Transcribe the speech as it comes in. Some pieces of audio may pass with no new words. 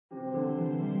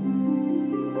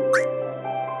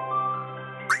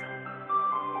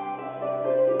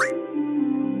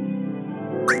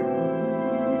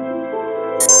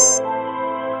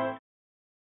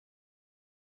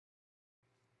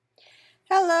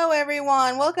Hello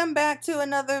everyone, welcome back to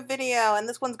another video, and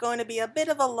this one's going to be a bit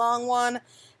of a long one,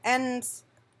 and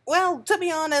well, to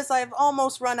be honest, I've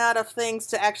almost run out of things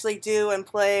to actually do and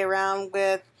play around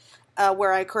with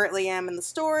where I currently am in the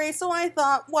story, so I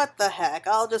thought, what the heck,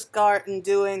 I'll just start and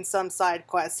doing some side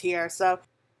quests here.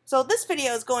 So this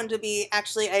video is going to be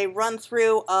actually a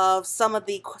run-through of some of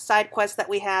the side quests that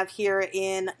we have here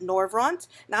in Norvront.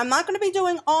 Now, I'm not going to be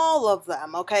doing all of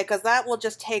them, okay, because that will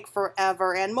just take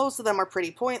forever, and most of them are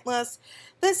pretty pointless.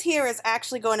 This here is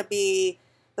actually going to be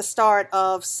the start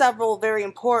of several very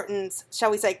important,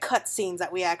 shall we say, cutscenes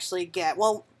that we actually get.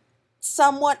 Well,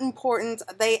 somewhat important.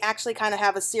 They actually kind of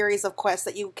have a series of quests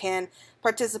that you can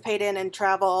participate in and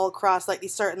travel all across, like,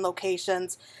 these certain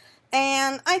locations.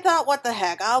 And I thought, what the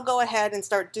heck, I'll go ahead and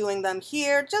start doing them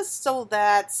here, just so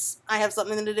that I have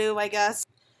something to do, I guess.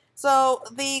 So,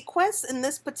 the quests in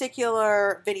this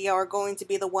particular video are going to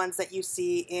be the ones that you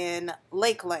see in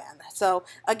Lakeland. So,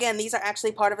 again, these are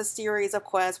actually part of a series of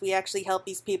quests. We actually help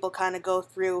these people kind of go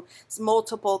through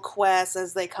multiple quests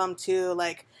as they come to,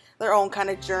 like, their own kind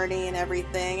of journey and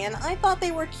everything. And I thought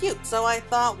they were cute, so I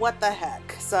thought, what the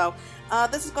heck. So,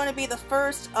 this is going to be the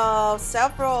first of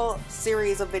several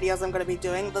series of videos I'm going to be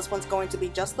doing. This one's going to be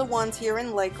just the ones here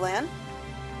in Lakeland.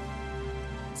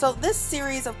 So this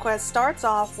series of quests starts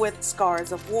off with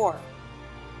Scars of War.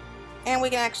 And we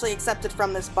can actually accept it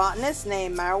from this botanist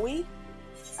named Marwi.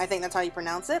 I think that's how you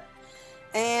pronounce it.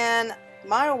 And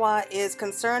Marwa is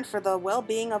concerned for the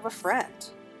well-being of a friend.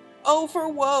 Oh, for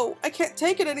woe! I can't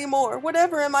take it anymore!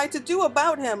 Whatever am I to do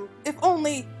about him? If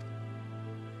only...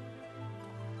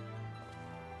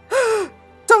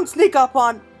 Don't sneak up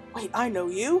on... Wait, I know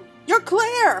you. You're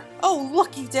Claire! Oh,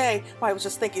 lucky day. I was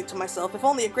just thinking to myself, if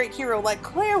only a great hero like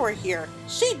Claire were here,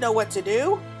 she'd know what to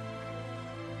do.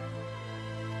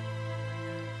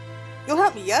 You'll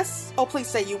help me, yes? Oh, please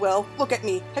say you will. Look at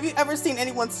me. Have you ever seen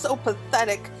anyone so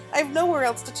pathetic? I have nowhere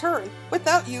else to turn.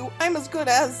 Without you, I'm as good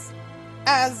as...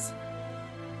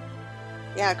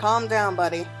 Yeah, calm down,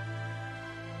 buddy.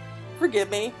 Forgive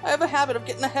me. I have a habit of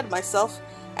getting ahead of myself.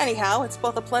 Anyhow, it's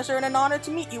both a pleasure and an honor to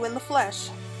meet you in the flesh.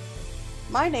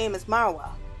 My name is Marwa,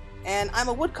 and I'm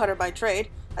a woodcutter by trade.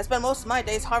 I spend most of my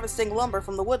days harvesting lumber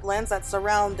from the woodlands that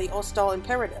surround the Ostal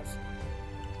Imperative.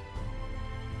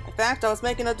 In fact, I was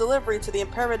making a delivery to the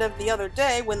Imperative the other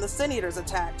day when the Sin Eaters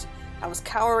attacked. I was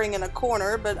cowering in a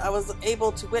corner, but I was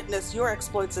able to witness your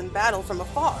exploits in battle from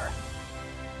afar.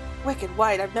 Wicked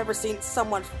White, I've never seen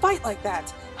someone fight like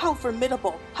that! How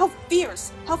formidable! How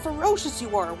fierce! How ferocious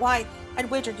you are! Why, I'd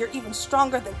wager you're even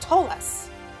stronger than Tolas!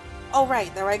 Oh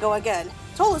right, there I go again.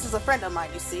 Tolas is a friend of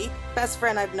mine, you see. Best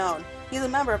friend I've known. He's a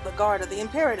member of the Guard of the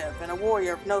Imperative, and a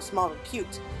warrior of no small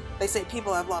repute. They say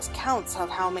people have lost counts of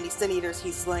how many Sin Eaters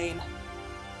he's slain.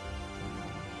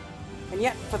 And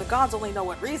yet, for the gods only know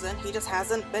what reason, he just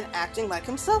hasn't been acting like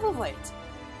himself of late.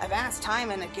 I've asked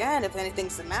time and again if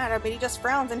anything's the matter, but he just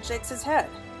frowns and shakes his head.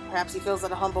 Perhaps he feels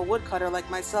that a humble woodcutter like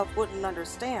myself wouldn't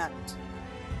understand.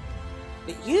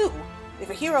 But you? If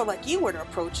a hero like you were to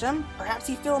approach him, perhaps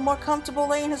he'd feel more comfortable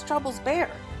laying his troubles bare.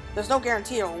 There's no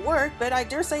guarantee it'll work, but I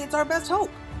dare say it's our best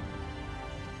hope.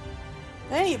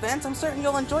 In any event, I'm certain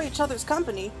you'll enjoy each other's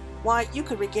company. Why, you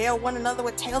could regale one another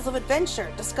with tales of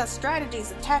adventure, discuss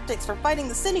strategies and tactics for fighting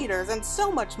the Sin Eaters, and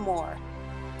so much more.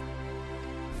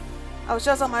 I was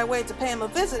just on my way to pay him a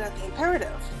visit at the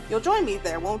Imperative. You'll join me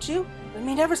there, won't you? It would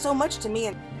mean ever so much to me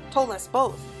and Tolas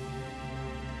both.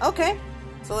 Okay,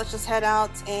 so let's just head out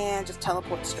and just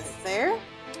teleport straight there.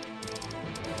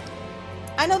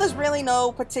 I know there's really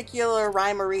no particular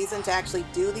rhyme or reason to actually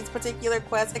do these particular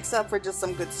quests, except for just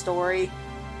some good story.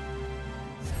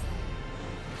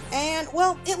 And,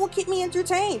 well, it will keep me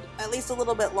entertained, at least a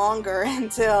little bit longer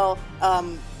until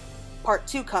part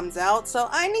 2 comes out, so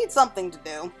I need something to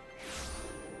do.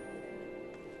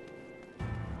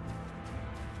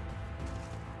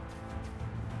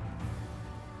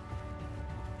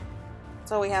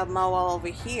 So we have Mawal over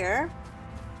here.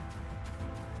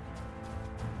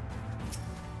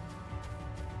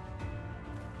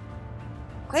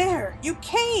 Claire, you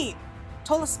came!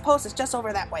 Tolas' post is just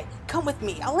over that way. Come with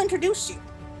me, I'll introduce you.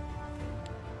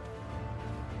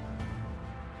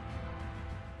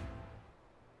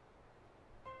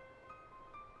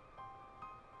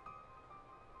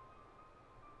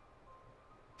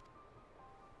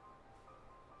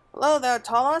 Hello there,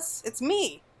 Tolas. It's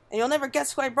me, and you'll never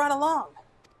guess who I brought along.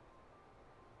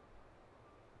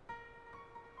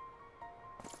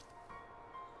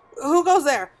 Who goes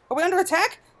there? Are we under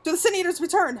attack? Do the Sin Eaters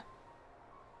return?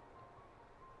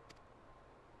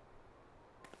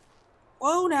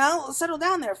 Whoa now, settle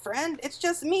down there, friend. It's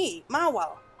just me,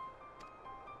 Mawal.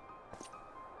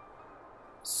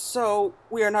 So,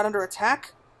 we are not under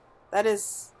attack? That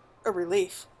is a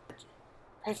relief.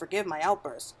 Pray forgive my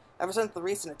outburst. Ever since the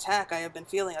recent attack, I have been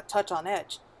feeling a touch on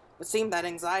edge. It seemed that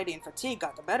anxiety and fatigue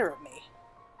got the better of me.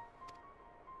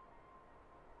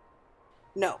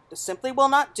 No, this simply will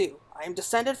not do. I am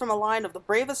descended from a line of the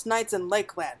bravest knights in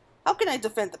Lakeland. How can I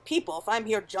defend the people if I'm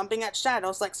here jumping at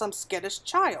shadows like some skittish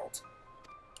child?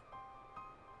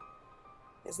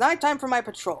 It's night time for my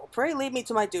patrol. Pray leave me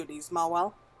to my duties,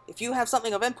 Malwell. If you have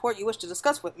something of import you wish to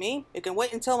discuss with me, it can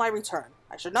wait until my return.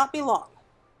 I should not be long.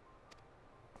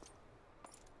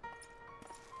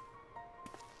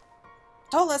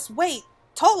 Tolas, wait!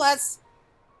 Tolas!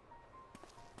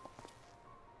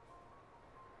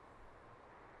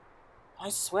 I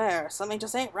swear, something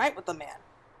just ain't right with the man.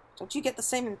 Don't you get the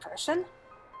same impression?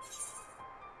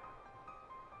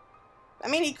 I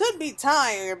mean, he could be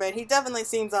tired, but he definitely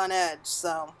seems on edge,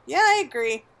 so... Yeah, I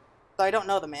agree. Though I don't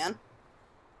know the man.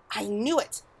 I knew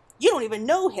it! You don't even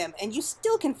know him, and you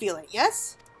still can feel it,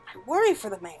 yes? I worry for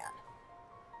the man.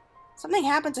 Something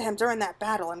happened to him during that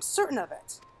battle, I'm certain of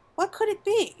it. What could it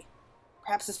be?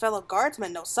 Perhaps his fellow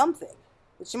guardsmen know something.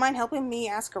 Would you mind helping me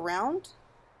ask around?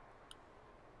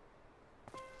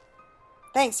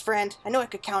 Thanks, friend. I know I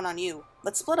could count on you.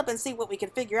 Let's split up and see what we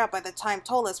can figure out by the time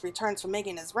Tolas returns from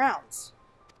making his rounds.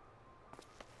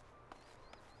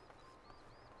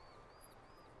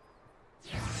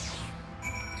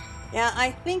 Yeah,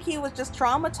 I think he was just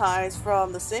traumatized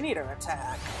from the Sin Eater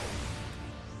attack.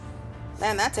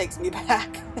 Man, that takes me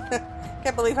back.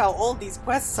 Can't believe how old these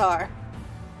quests are.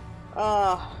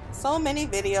 Oh, so many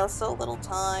videos, so little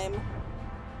time.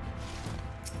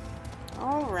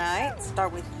 Alright,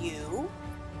 start with you.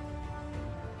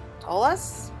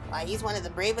 Tolas? Why, he's one of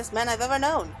the bravest men I've ever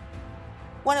known.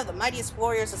 One of the mightiest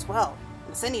warriors as well.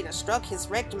 When the Sin Eater struck, his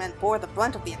regiment bore the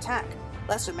brunt of the attack.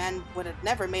 Lesser men would have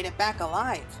never made it back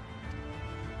alive.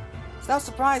 It's no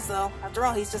surprise, though. After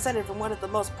all, he's descended from one of the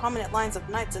most prominent lines of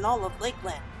knights in all of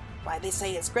Lakeland. Why, they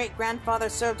say his great-grandfather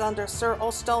served under Sir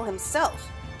Ostall himself.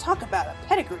 Talk about a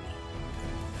pedigree.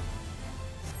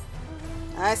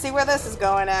 I see where this is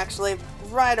going, actually,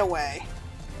 right away.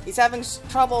 He's having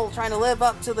trouble trying to live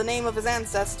up to the name of his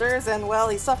ancestors, and, well,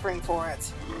 he's suffering for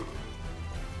it.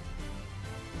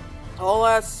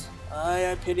 Tolas,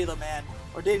 I pity the man.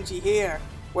 Or didn't ye hear?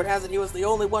 Word has it he was the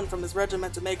only one from his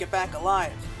regiment to make it back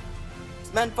alive.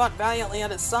 His men fought valiantly at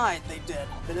his side, they did,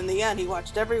 but in the end he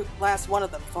watched every last one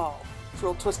of them fall.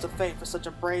 Cruel twist of fate for such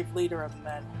a brave leader of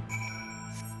men.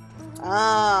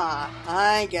 Ah,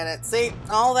 I get it. See,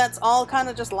 that's all kind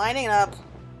of just lining up.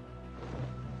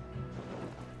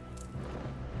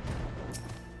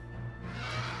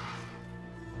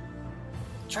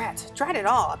 Drat it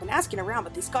all. I've been asking around,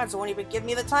 but these guards won't even give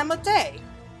me the time of day.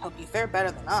 Hope you fare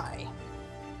better than I.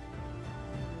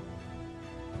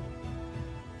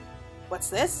 What's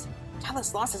this?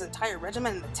 Talos lost his entire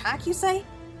regiment in an attack, you say?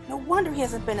 No wonder he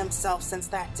hasn't been himself since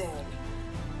that day.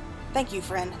 Thank you,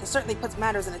 friend. It certainly puts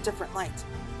matters in a different light.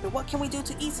 But what can we do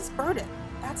to ease his burden?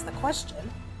 That's the question.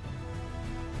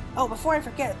 Oh, before I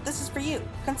forget, this is for you.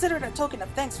 Consider it a token of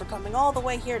thanks for coming all the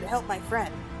way here to help my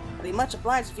friend. I'd be much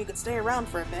obliged if you could stay around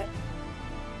for a bit.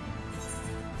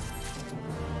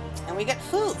 And we get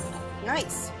food.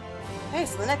 Nice. Okay,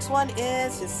 so the next one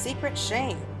is his secret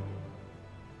shame.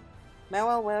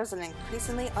 Mewell wears an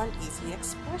increasingly uneasy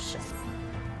expression.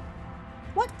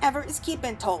 Whatever is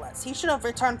keeping Tolas? He should have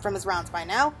returned from his rounds by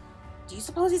now. Do you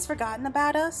suppose he's forgotten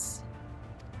about us?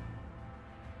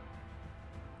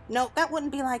 No, that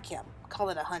wouldn't be like him. Call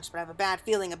it a hunch, but I have a bad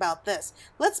feeling about this.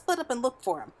 Let's split up and look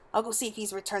for him. I'll go see if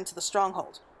he's returned to the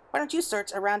stronghold. Why don't you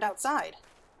search around outside?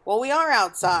 Well, we are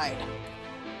outside.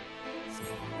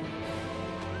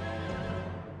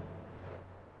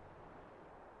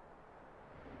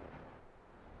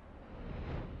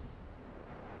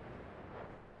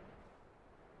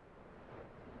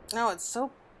 Oh, it's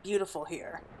so beautiful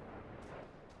here.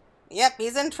 Yep,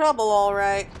 he's in trouble, all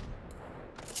right.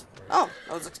 Oh,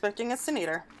 I was expecting a Sin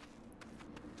Eater.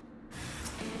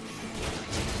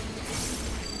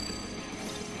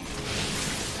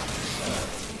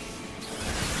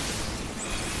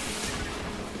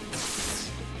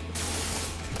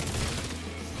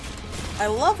 I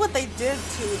love what they did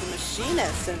to the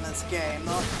machinists in this game.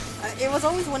 It was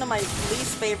always one of my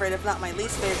least favorite, if not my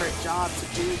least favorite job to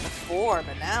do before,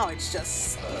 but now it's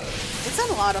just... it's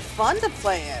a lot of fun to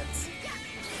play it.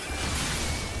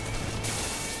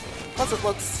 Plus it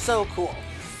looks so cool.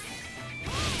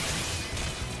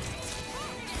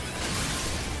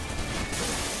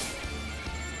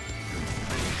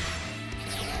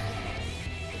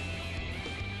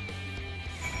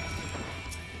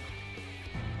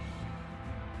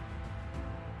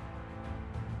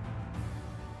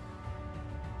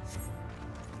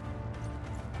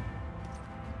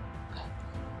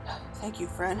 Thank you,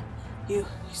 friend. You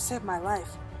saved my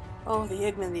life. Oh, the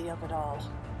ignominy of it all.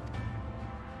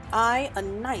 I, a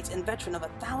knight and veteran of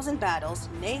 1,000 battles,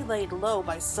 nay laid low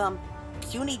by some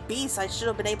puny beast I should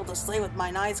have been able to slay with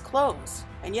mine eyes closed.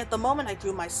 And yet the moment I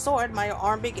drew my sword, my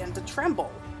arm began to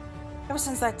tremble. Ever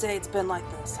since that day, it's been like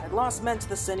this. I'd lost men to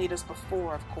the Sin Eaters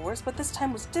before, of course, but this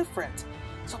time was different.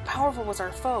 So powerful was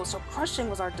our foe, so crushing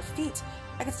was our defeat.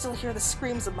 I could still hear the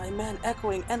screams of my men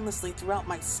echoing endlessly throughout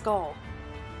my skull.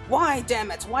 Why,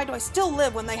 damn it? Why do I still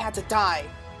live when they had to die?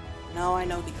 No, I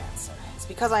know the answer. It's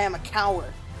because I am a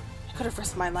coward. I could have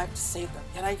risked my life to save them,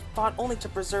 yet I fought only to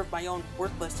preserve my own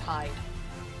worthless hide.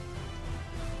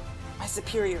 My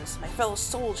superiors, my fellow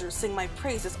soldiers sing my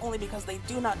praises only because they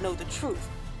do not know the truth.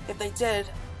 If they did,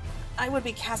 I would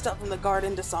be cast out from the guard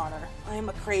in dishonor. I am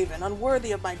a craven,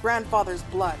 unworthy of my grandfather's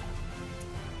blood.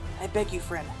 I beg you,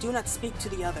 friend, do not speak to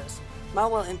the others,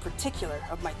 Malwell in particular,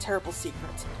 of my terrible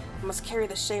secret. I must carry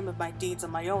the shame of my deeds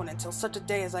on my own until such a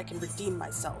day as I can redeem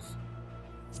myself.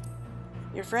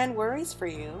 Your friend worries for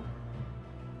you.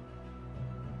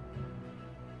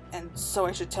 And so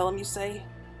I should tell him, you say?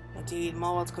 Indeed,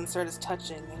 Malwell's concern is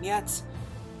touching, and yet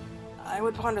I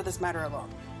would ponder this matter alone.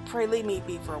 Pray leave me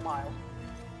be for a while.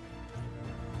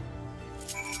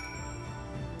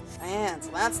 And so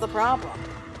that's the problem.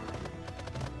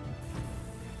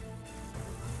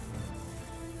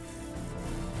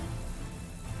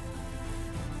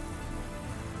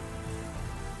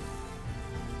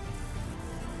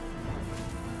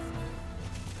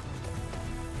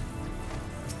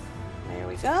 There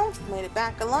we go. Made it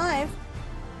back alive.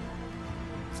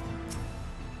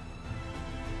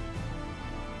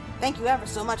 Thank you ever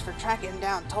so much for tracking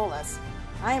down Tolas.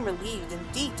 I am relieved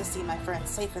indeed to see my friend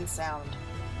safe and sound.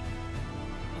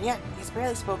 And yet, he's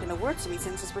barely spoken a word to me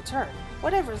since his return.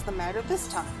 Whatever is the matter this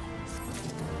time?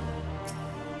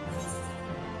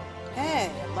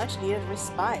 Hey, a much-needed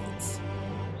respite.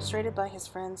 Frustrated by his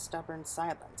friend's stubborn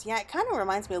silence. Yeah, it kind of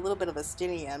reminds me a little bit of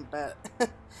Estinian, but...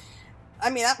 I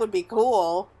mean, that would be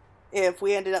cool if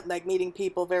we ended up like meeting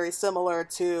people very similar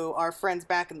to our friends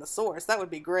back in the source. That would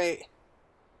be great.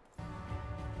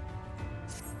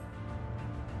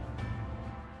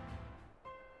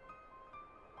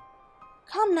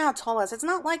 Come now, Tolas, it's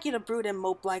not like you to brood and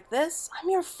mope like this. I'm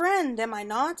your friend, am I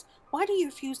not? Why do you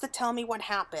refuse to tell me what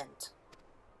happened?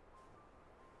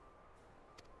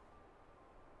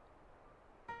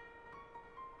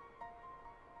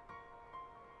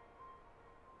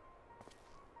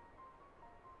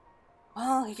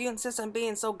 Well, if you insist on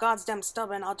being so goddamn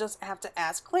stubborn, I'll just have to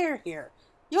ask Claire here.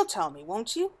 You'll tell me,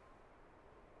 won't you?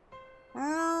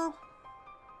 Well...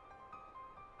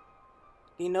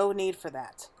 be no need for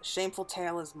that. The shameful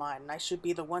tale is mine, and I should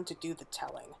be the one to do the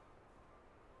telling.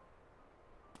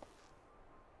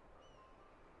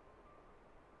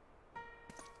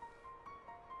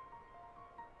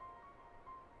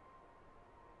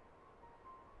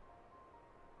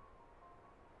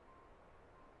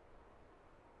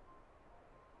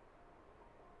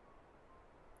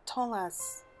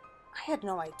 Tolas, I had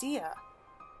no idea.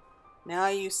 Now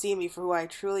you see me for who I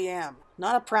truly am.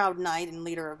 Not a proud knight and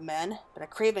leader of men, but a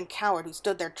craven coward who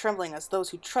stood there trembling as those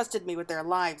who trusted me with their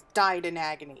lives died in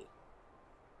agony.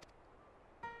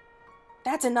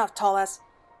 That's enough, Tolas.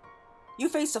 You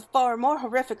face a far more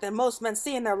horrific than most men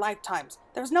see in their lifetimes.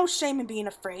 There was no shame in being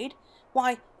afraid.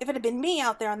 Why, if it had been me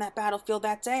out there on that battlefield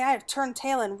that day, I'd have turned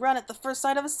tail and run at the first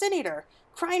sight of a Sin Eater,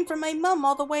 crying for my mum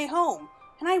all the way home,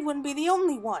 and I wouldn't be the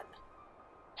only one.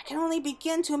 I can only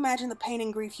begin to imagine the pain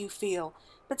and grief you feel,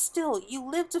 but still, you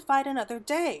live to fight another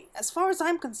day. As far as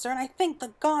I'm concerned, I thank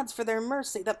the gods for their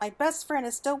mercy that my best friend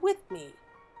is still with me.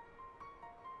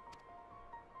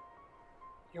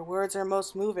 Your words are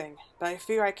most moving, but I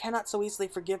fear I cannot so easily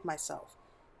forgive myself.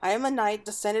 I am a knight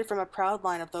descended from a proud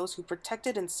line of those who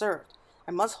protected and served.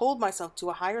 I must hold myself to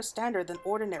a higher standard than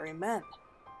ordinary men.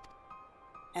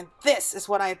 And this is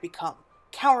what I have become,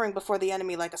 cowering before the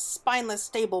enemy like a spineless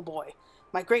stable boy.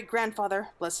 My great-grandfather,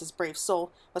 bless his brave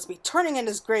soul, must be turning in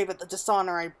his grave at the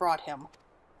dishonor I brought him.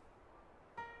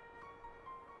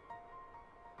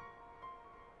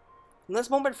 From this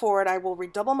moment forward, I will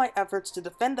redouble my efforts to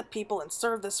defend the people and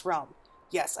serve this realm.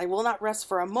 Yes, I will not rest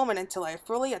for a moment until I have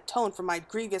fully atoned for my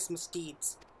grievous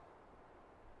misdeeds.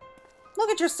 Look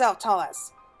at yourself,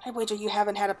 Tolas. I wager you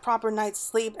haven't had a proper night's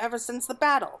sleep ever since the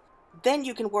battle. Then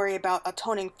you can worry about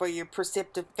atoning for your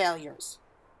perceptive failures.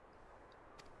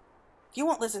 If you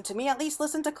won't listen to me, at least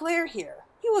listen to Claire here.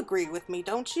 You agree with me,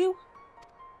 don't you?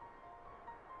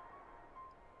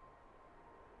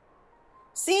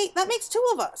 See, that makes two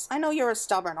of us. I know you're a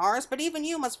stubborn arse, but even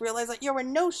you must realize that you're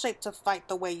in no shape to fight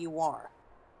the way you are.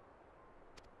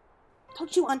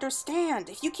 Don't you understand?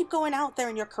 If you keep going out there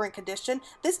in your current condition,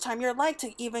 this time you're like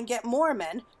to even get more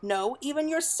men, no, even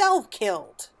yourself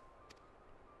killed.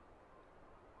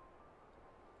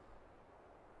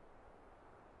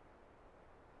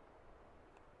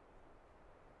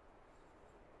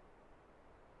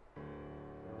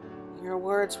 Your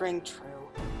words ring true.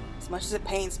 As much as it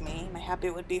pains me, my happy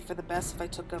it would be for the best if I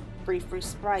took a brief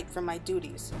respite from my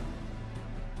duties.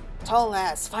 Tall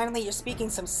lass, finally you're speaking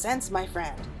some sense, my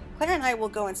friend. Claire and I will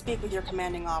go and speak with your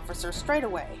commanding officer straight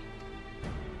away.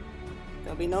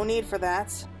 There'll be no need for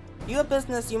that. You have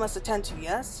business you must attend to,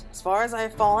 yes? As far as I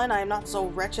have fallen, I am not so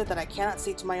wretched that I cannot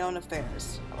see to my own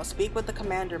affairs. I will speak with the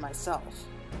commander myself.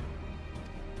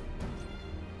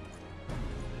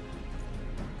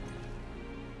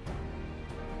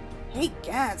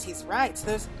 Egads, he's right.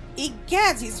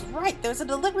 There's a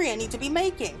delivery I need to be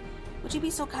making. Would you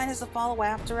be so kind as to follow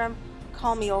after him?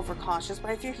 Call me overcautious,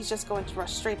 but I fear he's just going to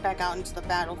rush straight back out into the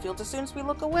battlefield as soon as we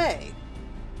look away.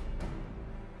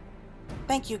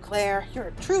 Thank you, Claire. You're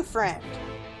a true friend.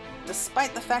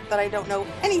 Despite the fact that I don't know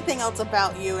anything else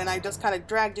about you and I just kind of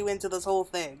dragged you into this whole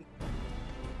thing.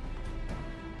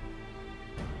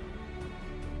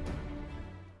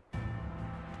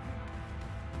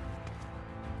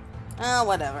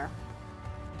 Whatever.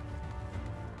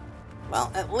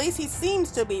 Well, at least he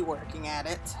seems to be working at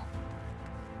it.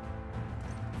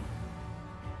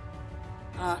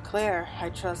 Claire, I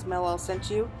trust Melwell sent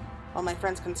you? While my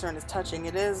friend's concern is touching,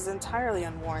 it is entirely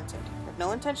unwarranted. I have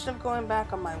no intention of going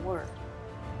back on my word.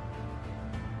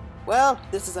 Well,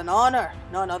 this is an honor.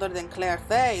 None other than Claire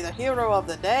Fay, the hero of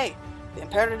the day. The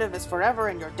imperative is forever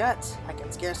in your debt. I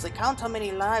can scarcely count how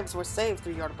many lives were saved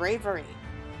through your bravery.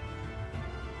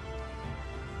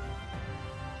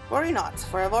 Worry not,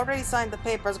 for I have already signed the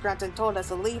papers granting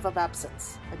Torres a leave of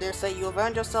absence. I dare say you have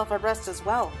earned yourself a rest as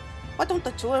well. Why don't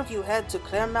the two of you head to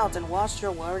Claremont and wash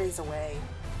your worries away?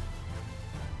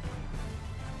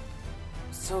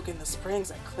 Soak in the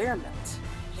springs at Claremont.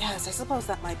 Yes, I suppose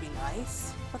that might be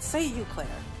nice. What say you, Claire?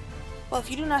 Well, if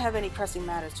you do not have any pressing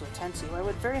matters to attend to, I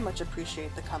would very much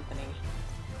appreciate the company.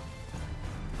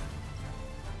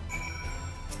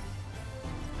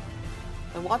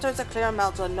 The waters of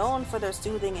Claremont are known for their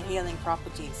soothing and healing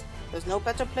properties. There's no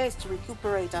better place to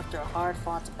recuperate after a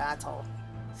hard-fought battle.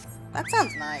 That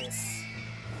sounds nice.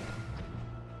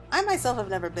 I myself have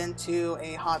never been to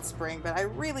a hot spring, but I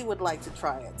really would like to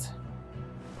try it.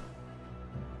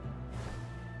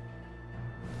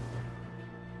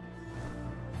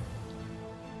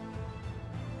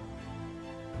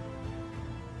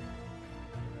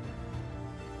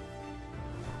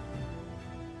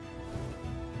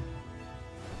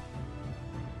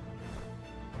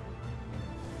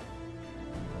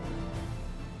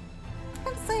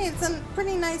 I'd say it's a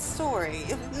pretty nice story.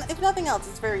 If nothing else,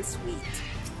 it's very sweet.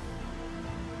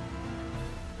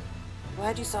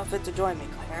 Glad you saw fit to join me,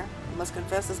 Claire. I must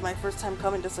confess this is my first time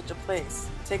coming to such a place.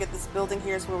 I take it this building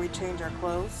here is where we change our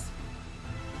clothes?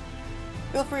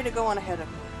 Feel free to go on ahead of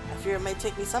me. I fear it may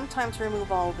take me some time to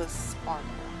remove all this armor.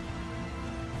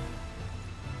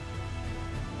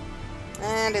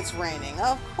 And it's raining.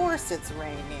 Of course it's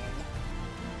raining.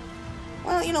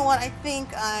 Well, you know what? I think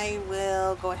I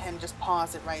will go ahead and just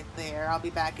pause it right there. I'll be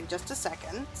back in just a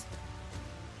second.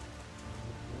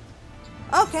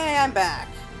 Okay, I'm back.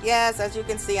 Yes, as you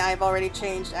can see, I've already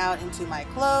changed out into my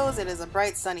clothes. It is a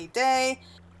bright sunny day.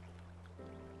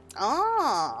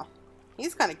 Ah,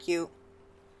 he's kind of cute.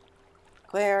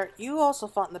 Claire, you also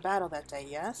fought in the battle that day,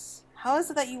 yes? How is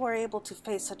it that you were able to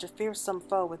face such a fearsome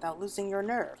foe without losing your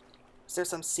nerve? Is there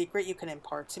some secret you can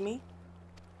impart to me?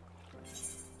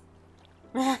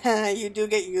 You do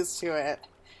get used to it.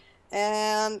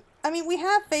 And, I mean, we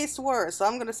have faced worse, so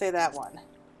I'm going to say that one.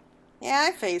 Yeah,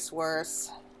 I faced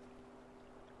worse.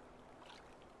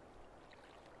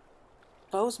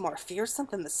 Foes more fearsome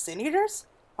than the Sin Eaters?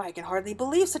 Why, I can hardly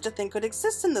believe such a thing could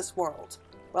exist in this world.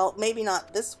 Well, maybe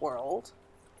not this world.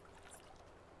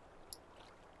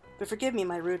 But forgive me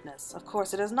my rudeness. Of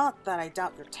course, it is not that I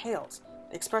doubt your tales.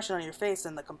 The expression on your face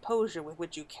and the composure with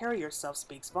which you carry yourself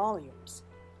speaks volumes.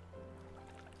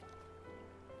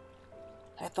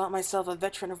 I thought myself a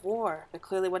veteran of war, but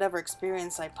clearly whatever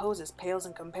experience I possess pales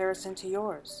in comparison to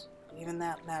yours. But even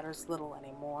that matters little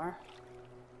anymore.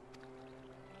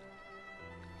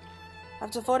 I've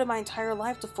devoted my entire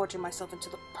life to forging myself into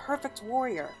the perfect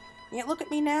warrior, and yet look at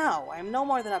me now. I am no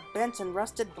more than a bent and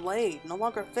rusted blade, no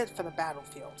longer fit for the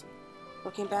battlefield.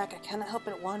 Looking back, I cannot help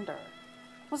but wonder,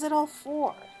 what was it all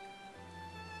for?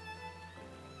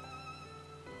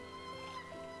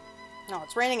 Oh,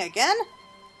 it's raining again?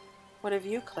 What of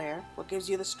you, Claire? What gives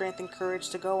you the strength and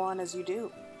courage to go on as you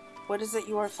do? What is it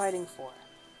you are fighting for?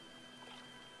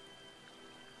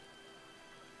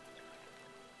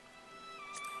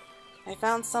 I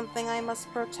found something I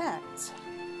must protect.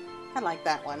 I like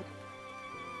that one.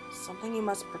 Something you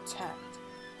must protect.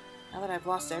 Now that I've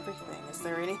lost everything, is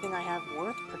there anything I have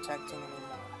worth protecting anymore?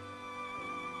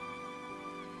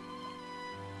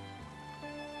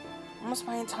 Almost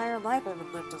my entire life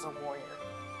I've lived as a warrior.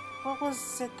 What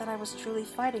was it that I was truly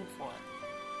fighting for?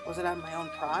 Was it out of my own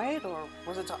pride, or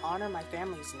was it to honor my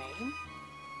family's name?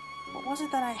 What was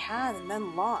it that I had and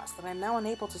then lost that I'm now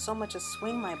unable to so much as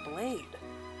swing my blade?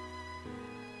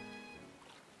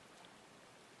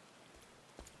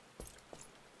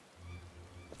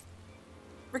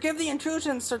 Forgive the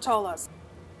intrusion, Sir Tolas.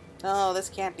 Oh, this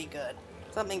can't be good.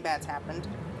 Something bad's happened.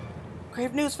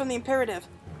 Grave news from the Imperative.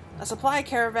 A supply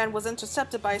caravan was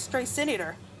intercepted by a stray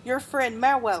senator. Your friend,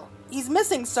 Marwell. He's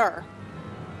missing, sir.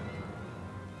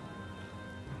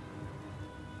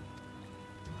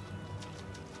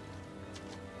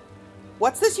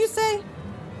 What's this you say?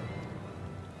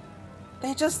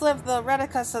 They just left the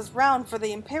Redicus's round for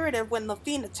the Imperative when the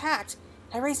fiend attacked.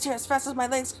 I raced here as fast as my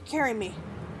legs could carry me.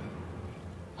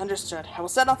 Understood. I will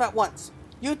set off at once.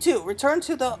 You two, return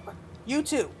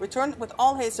with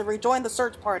all haste and rejoin the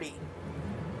search party.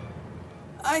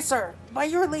 Aye, sir. By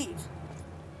your leave.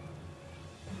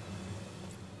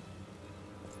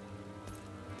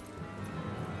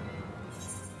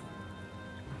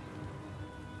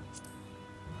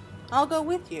 I'll go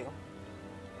with you.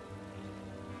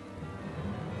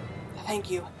 Thank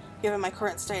you. Given my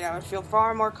current state, I would feel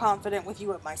far more confident with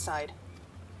you at my side.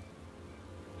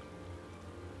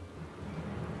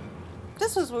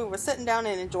 This was when we were sitting down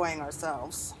and enjoying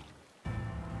ourselves.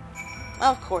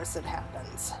 Of course it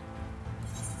happens.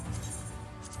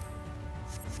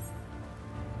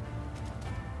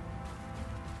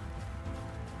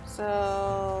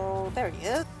 So, there he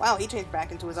is. Wow, he changed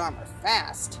back into his armor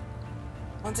fast.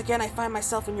 Once again, I find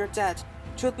myself in your debt.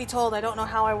 Truth be told, I don't know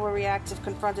how I will react if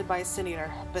confronted by a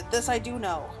senator, but this I do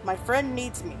know. My friend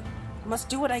needs me. I must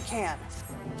do what I can.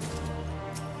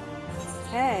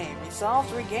 Okay, resolved,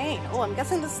 regain. Oh, I'm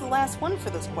guessing this is the last one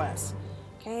for this quest.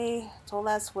 Okay,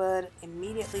 Tolas would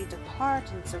immediately depart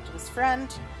in search of his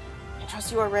friend. I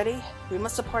trust you are ready. We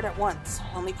must depart at once.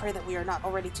 I only pray that we are not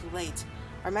already too late.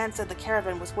 Our man said the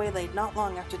caravan was waylaid not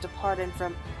long after departing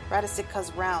from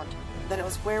Radicicca's round, and that it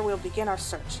was where we'll begin our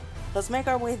search. Let's make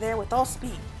our way there with all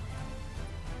speed.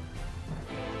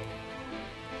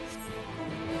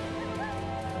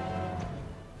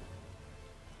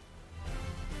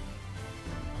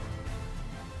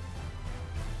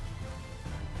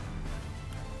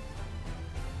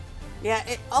 Yeah,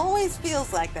 it always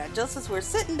feels like that. Just as we're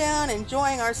sitting down,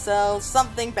 enjoying ourselves,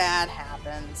 something bad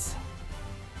happens.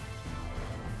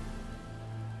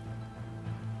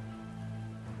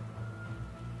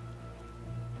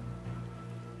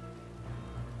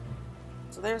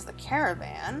 So there's the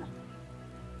caravan.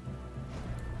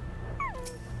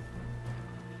 It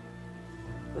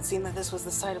would seem that this was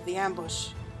the site of the ambush.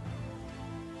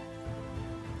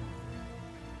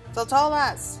 So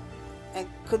Tolas, and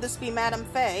could this be Madame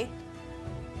Faye?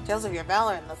 Tales of your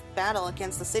valor in the battle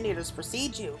against the senators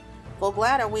precede you. Full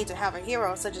glad are we to have a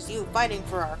hero such as you fighting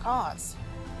for our cause.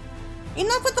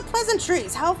 Enough with the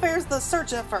pleasantries! How fares the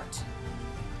search effort?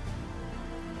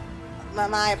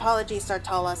 My apologies, Sir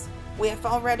Tolas. We have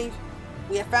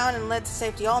found and led to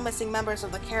safety all missing members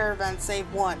of the caravan save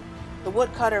one, the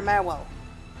woodcutter Marwell.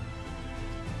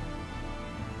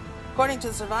 According to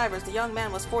the survivors, the young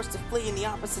man was forced to flee in the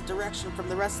opposite direction from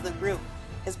the rest of the group.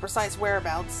 His precise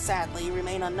whereabouts, sadly,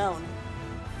 remain unknown.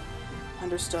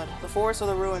 Understood. The forest or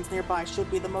the ruins nearby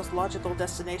should be the most logical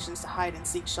destinations to hide and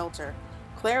seek shelter.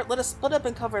 Claire, let us split up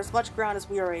and cover as much ground as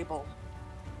we are able.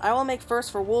 I will make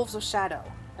first for Wolves of Shadow.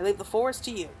 I leave the forest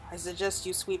to you. I suggest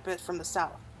you sweep it from the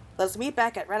south. Let us meet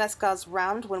back at Radicicca's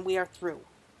round when we are through.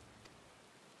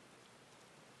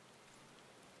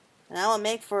 And I will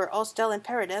make for Ostel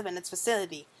Imperative and its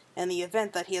vicinity, in the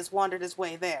event that he has wandered his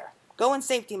way there. Go in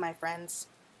safety, my friends.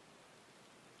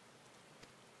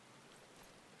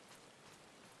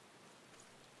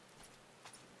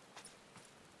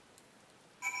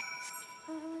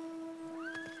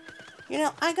 You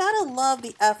know, I gotta love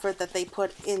the effort that they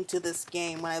put into this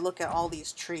game when I look at all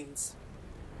these trees.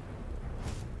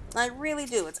 I really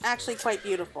do. It's actually quite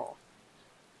beautiful.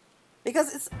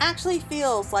 Because it actually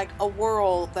feels like a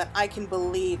world that I can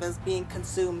believe is being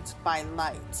consumed by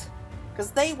light.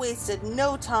 Because they wasted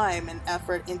no time and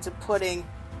effort into putting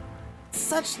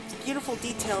such beautiful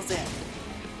details in.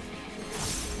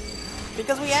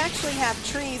 Because we actually have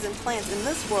trees and plants in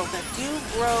this world that do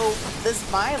grow this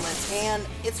violet, and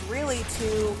it's really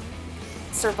to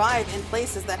survive in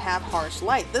places that have harsh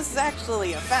light. This is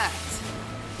actually a fact.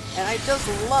 And I just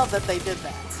love that they did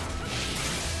that.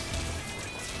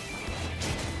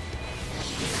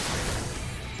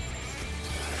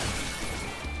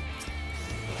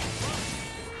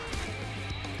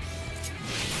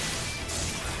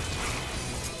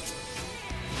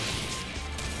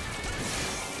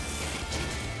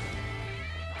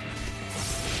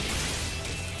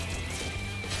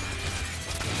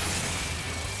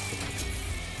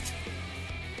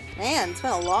 Man, it's been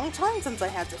a long time since I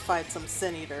had to fight some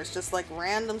Sin Eaters, just like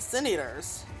random Sin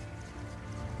Eaters.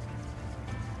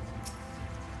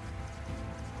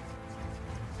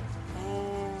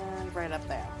 And right up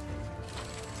there.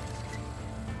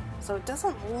 So it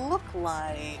doesn't look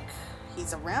like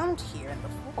he's around here in the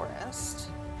forest.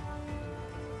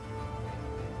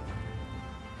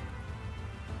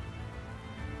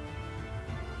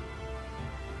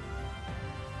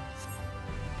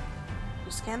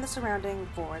 You scan the surrounding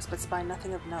forest, but spy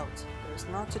nothing of note. There is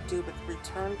naught to do but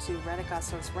return to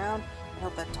Radicaso's round and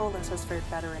hope that Tolas has fared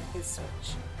better in his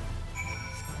search.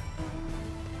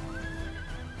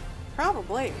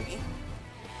 Probably.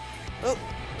 Oh.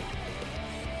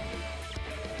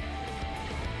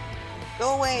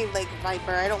 Go away, Lake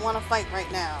Viper. I don't want to fight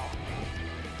right now.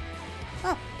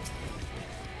 Oh.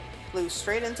 Flew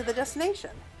straight into the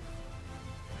destination.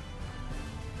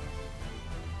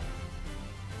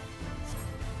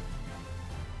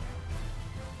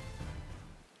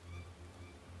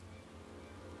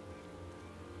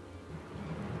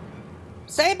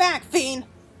 Stay back, fiend!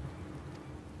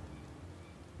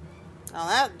 Oh,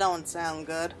 that don't sound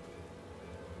good.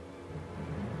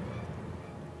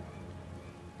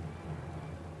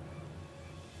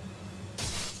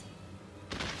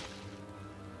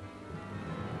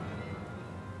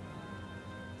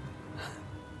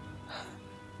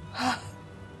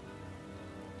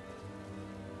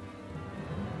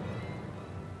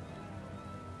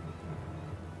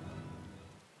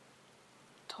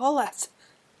 Tolas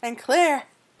and Claire.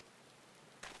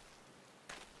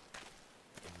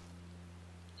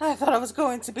 I thought I was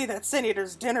going to be that Sin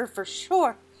Eater's dinner for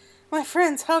sure. My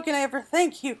friends, how can I ever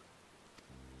thank you?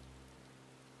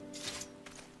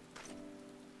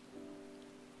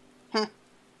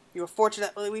 You were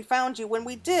fortunate that we found you when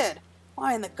we did.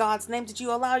 Why in the God's name did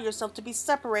you allow yourself to be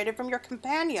separated from your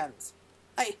companions?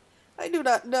 I do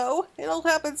not know. It all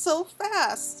happened so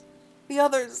fast. The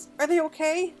others, are they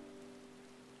okay?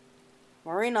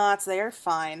 Worry not, they are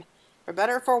fine. For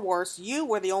better or for worse, you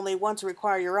were the only one to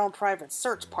require your own private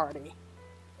search party.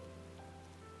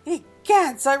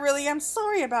 Egads, I really am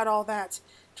sorry about all that.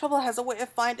 Trouble has a way of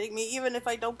finding me, even if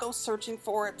I don't go searching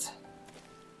for it.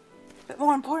 But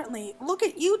more importantly, look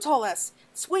at you, Tolas,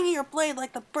 swinging your blade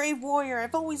like the brave warrior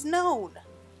I've always known.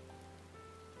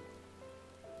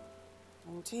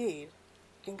 Indeed.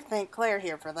 You can thank Claire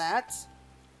here for that.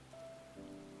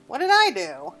 What did I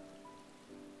do?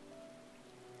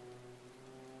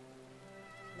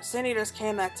 The Sin Eaters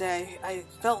came that day. I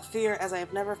felt fear as I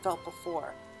have never felt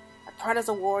before. My pride as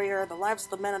a warrior, the lives of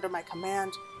the men under my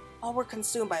command, all were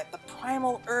consumed by the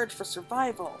primal urge for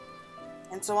survival.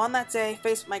 And so on that day,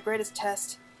 faced with my greatest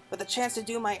test, with a chance to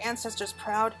do my ancestors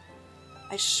proud,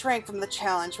 I shrank from the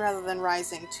challenge rather than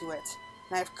rising to it,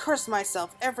 and I have cursed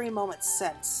myself every moment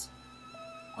since.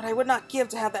 What I would not give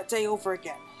to have that day over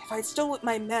again. If I had stood with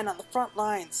my men on the front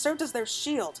lines, served as their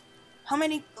shield, how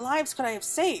many lives could I have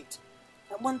saved?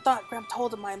 That one thought grabbed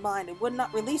hold of my mind and would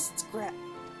not release its grip.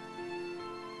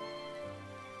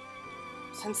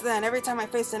 Since then, every time I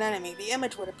faced an enemy, the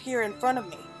image would appear in front of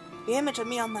me. The image of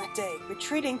me on that day,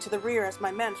 retreating to the rear as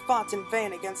my men fought in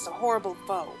vain against a horrible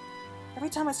foe. Every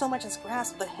time I so much as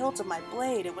grasped the hilt of my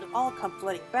blade, it would all come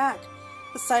flooding back.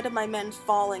 The sight of my men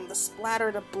falling, the splatter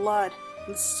of blood,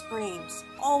 and the screams.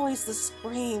 Always the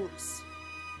screams.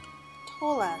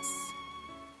 Tolas.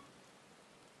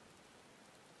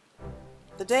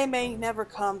 The day may never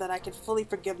come that I can fully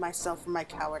forgive myself for my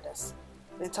cowardice.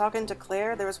 But in talking to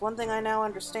Claire, there is one thing I now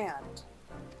understand.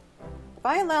 If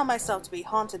I allow myself to be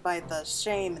haunted by the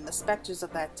shame and the specters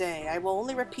of that day, I will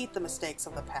only repeat the mistakes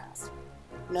of the past.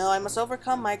 No, I must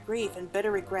overcome my grief and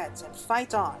bitter regrets and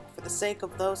fight on for the sake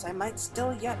of those I might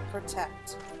still yet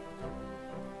protect.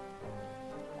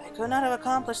 I could not have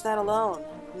accomplished that alone.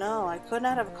 No, I could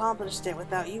not have accomplished it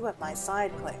without you at my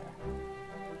side, Claire.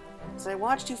 As I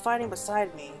watched you fighting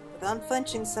beside me, with an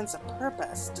unflinching sense of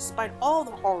purpose, despite all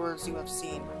the horrors you have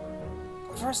seen,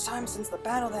 for the first time since the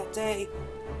battle that day,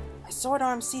 my sword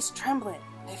arm ceased trembling,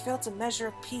 and I felt a measure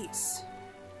of peace.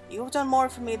 You have done more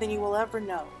for me than you will ever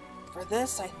know. For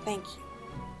this, I thank you.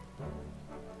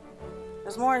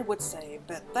 There's more I would say,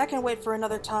 but that can wait for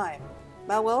another time.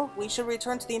 Well, we should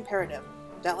return to the imperative.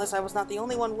 Doubtless I was not the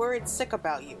only one worried sick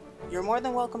about you. You're more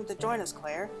than welcome to join us,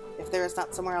 Claire, if there is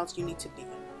not somewhere else you need to be.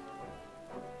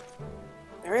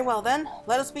 Very well then,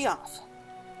 let us be off.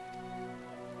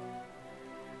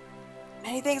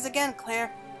 Many thanks again,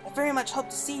 Claire. I very much hope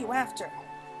to see you after.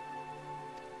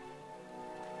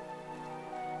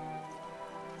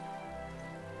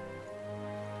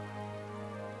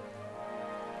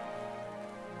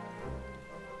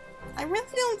 I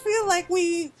really don't feel like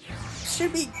we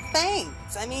should be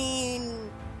thanked. I mean,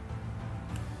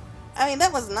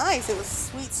 that was nice. It was a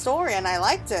sweet story and I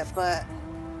liked it, but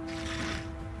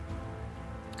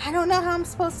I don't know how I'm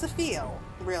supposed to feel,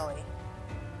 really.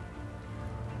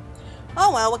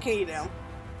 Oh well, what can you do?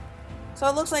 So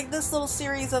it looks like this little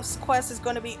series of quests is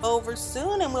going to be over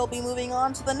soon, and we'll be moving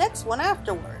on to the next one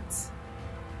afterwards.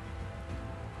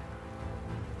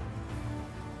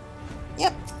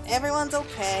 Yep, everyone's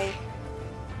okay.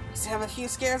 Just have a few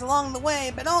scares along the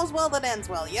way, but all's well that ends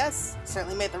well, yes?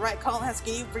 Certainly made the right call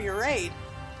asking you for your aid.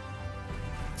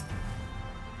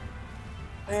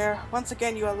 Claire, once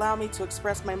again you allow me to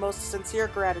express my most sincere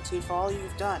gratitude for all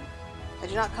you've done. Had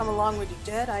you not come along when you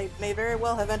did, I may very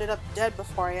well have ended up dead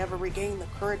before I ever regained the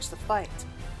courage to fight.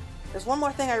 There's one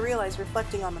more thing I realized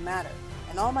reflecting on the matter.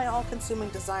 In all my all-consuming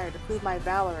desire to prove my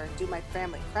valor and do my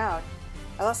family proud,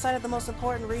 I lost sight of the most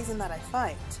important reason that I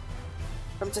fight.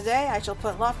 From today, I shall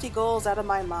put lofty goals out of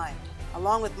my mind,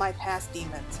 along with my past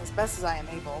demons, as best as I am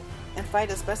able, and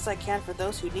fight as best I can for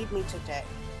those who need me today.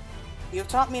 You have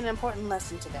taught me an important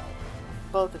lesson today,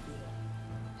 both of you.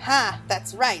 Ha!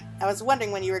 That's right! I was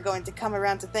wondering when you were going to come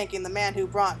around to thanking the man who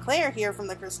brought Claire here from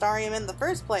the Crystarium in the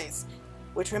first place.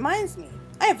 Which reminds me,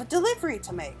 I have a delivery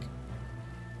to make.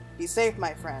 Be safe,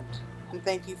 my friend, and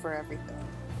thank you for everything.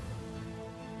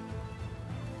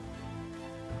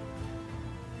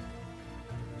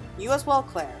 You as well,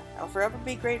 Claire. I will forever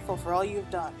be grateful for all you have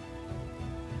done.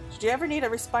 Should you ever need a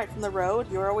respite from the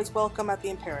road, you are always welcome at the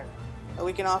Imperator. Though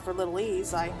we can offer little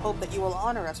ease, I hope that you will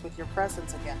honor us with your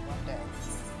presence again one day.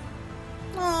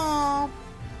 Aww,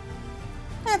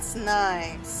 that's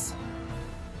nice.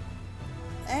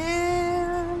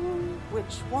 And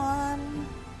which one?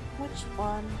 Which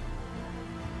one?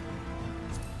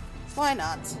 Why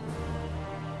not?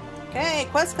 Okay,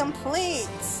 quest complete.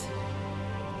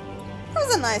 That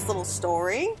was a nice little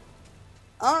story.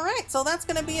 Alright, so that's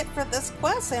going to be it for this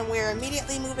quest, and we're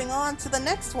immediately moving on to the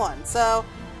next one. So,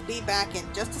 be back in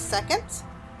just a second.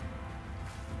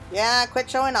 Yeah, quit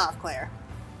showing off, Claire.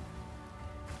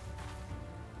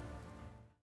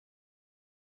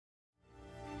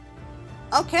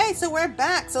 Okay, so we're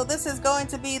back. So this is going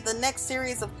to be the next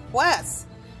series of quests.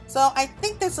 So I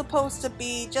think there's supposed to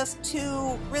be just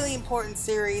 2 really important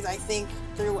series, I think,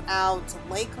 throughout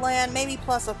Lakeland, maybe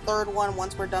plus a third one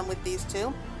once we're done with these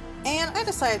 2. And I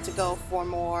decided to go for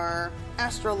more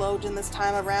Astrologian this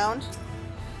time around.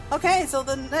 Okay, so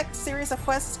the next series of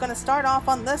quests is going to start off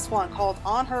on this one called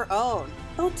On Her Own.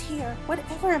 Oh dear,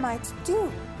 whatever am I to do?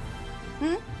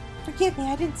 Forgive me,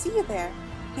 I didn't see you there.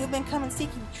 You've been coming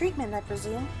seeking treatment, I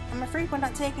presume. I'm afraid we're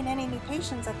not taking any new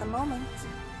patients at the moment.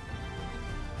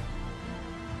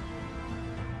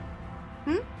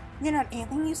 You're not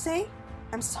ailing, you say?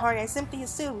 I'm sorry, I simply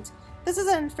assumed. This is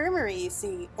an infirmary, you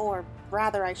see, or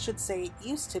rather, I should say, it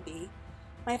used to be.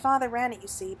 My father ran it, you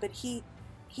see, but he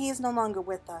is no longer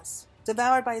with us.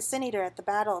 Devoured by a sin eater at the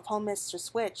Battle of Home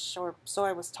Mistress Witch, or so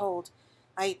I was told.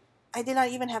 I did not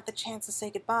even have the chance to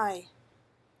say goodbye.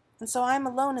 And so I am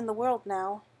alone in the world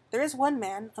now. There is one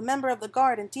man, a member of the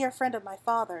guard and dear friend of my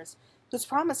father's, whose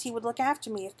promised he would look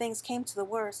after me if things came to the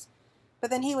worst. But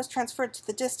then he was transferred to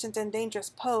the distant and dangerous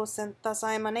post, and thus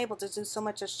I am unable to do so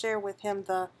much as share with him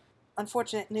the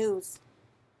unfortunate news.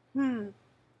 You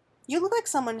look like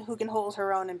someone who can hold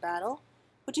her own in battle.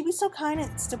 Would you be so kind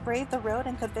as to brave the road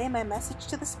and convey my message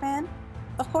to this man?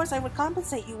 Of course I would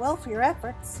compensate you well for your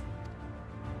efforts.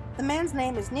 The man's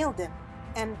name is Neildin,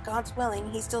 and God's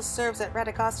willing, he still serves at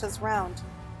Radagosta's round.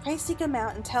 Pray seek him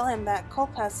out and tell him that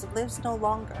Kolpas lives no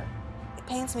longer. It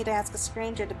pains me to ask a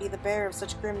stranger to be the bearer of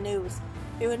such grim news.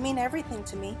 It would mean everything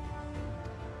to me.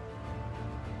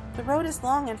 The road is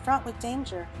long and fraught with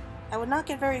danger. I would not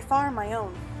get very far on my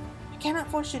own. I cannot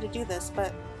force you to do this,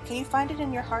 but can you find it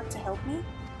in your heart to help me?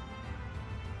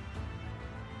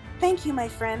 Thank you, my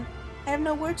friend. I have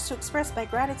no words to express my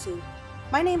gratitude.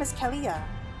 My name is Kalia.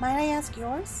 Might I ask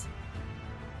yours?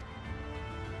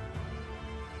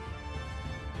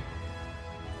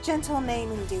 Gentle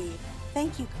name indeed.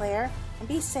 Thank you, Claire, and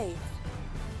be safe.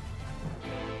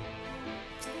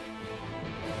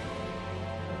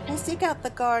 I seek out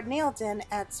the guard Neildin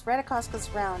at Radagosta's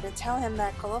round and tell him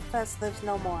that Kolpas lives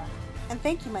no more. And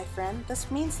thank you, my friend. This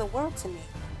means the world to me.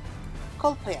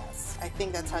 Kolpas, I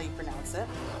think that's how you pronounce it.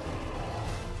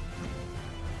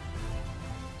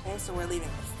 Okay, so we're leaving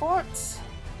the fort.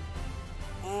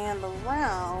 And the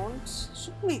round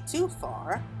shouldn't be too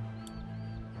far.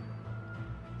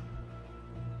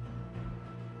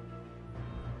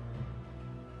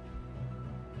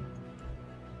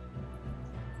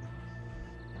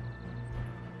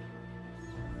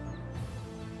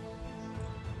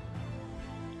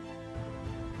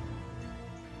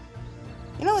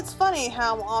 You know, it's funny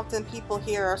how often people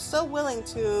here are so willing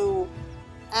to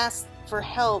ask for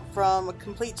help from a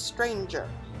complete stranger.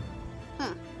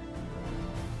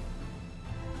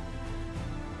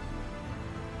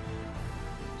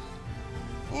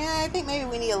 Yeah, I think maybe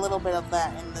we need a little bit of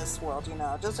that in this world, you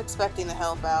know, just expecting to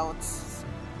help out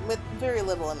with very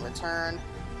little in return,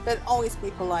 but always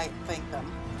be polite, thank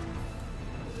them.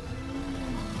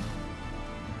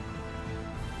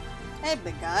 Hey,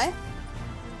 big guy.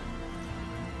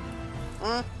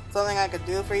 Something I could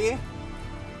do for you?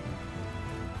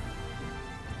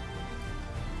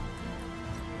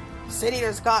 City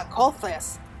Eater's got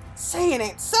Coldfist. Say it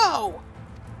ain't so!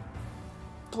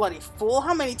 Bloody fool,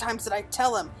 how many times did I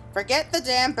tell him? Forget the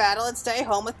damn battle and stay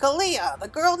home with Kalia. The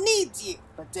girl needs you.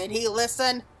 But did he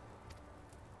listen?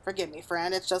 Forgive me,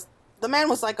 friend. It's just, the man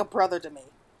was like a brother to me.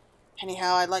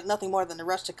 Anyhow, I'd like nothing more than to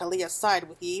rush to Kalia's side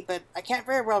with ye, but I can't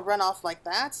very well run off like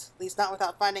that. At least not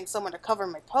without finding someone to cover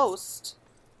my post.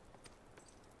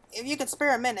 If you could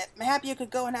spare a minute, mayhap you could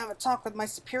go and have a talk with my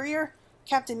superior?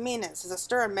 Captain Minas is a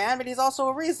stern man, but he's also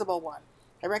a reasonable one.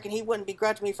 I reckon he wouldn't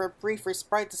begrudge me for a brief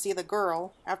respite to see the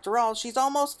girl. After all, she's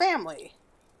almost family.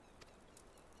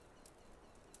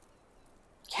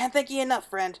 Can't thank ye enough,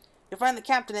 friend. You'll find the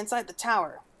captain inside the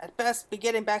tower. I'd best be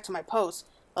getting back to my post.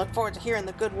 I look forward to hearing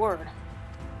the good word.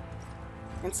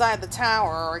 Inside the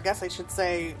tower, or I guess I should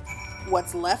say,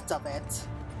 what's left of it.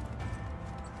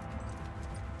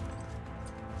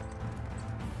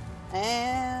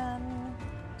 And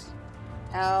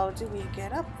how do we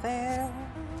get up there?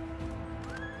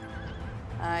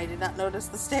 I did not notice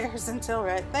the stairs until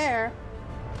right there.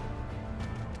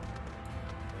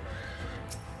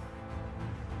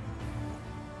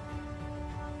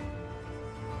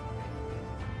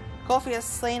 Kofi is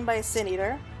slain by a Sin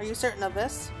Eater. Are you certain of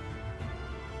this?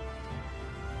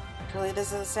 Truly,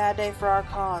 this is a sad day for our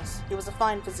cause. He was a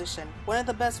fine physician, one of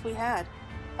the best we had.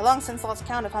 I long since lost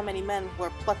count of how many men were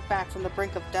plucked back from the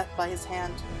brink of death by his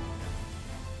hand.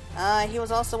 He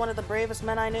was also one of the bravest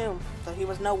men I knew. Though he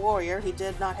was no warrior, he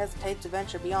did not hesitate to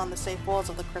venture beyond the safe walls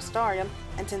of the Crystarium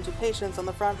and tend to patients on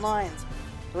the front lines.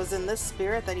 It was in this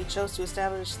spirit that he chose to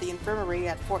establish the infirmary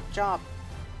at Fort Job.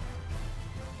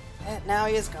 Yet now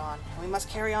he is gone, and we must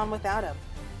carry on without him.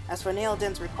 As for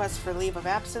Naildin's request for leave of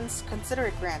absence, consider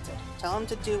it granted. Tell him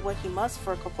to do what he must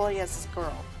for Kopoyas'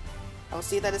 girl. I will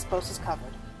see that his post is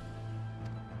covered.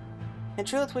 In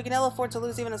truth, we can ill afford to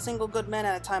lose even a single good man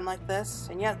at a time like this,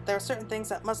 and yet there are certain things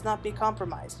that must not be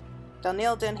compromised. Tell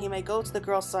Naildin he may go to the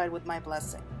girl's side with my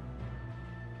blessing.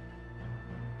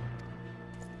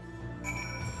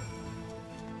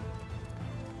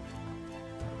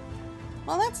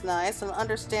 Well, that's nice, an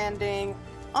understanding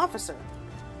officer.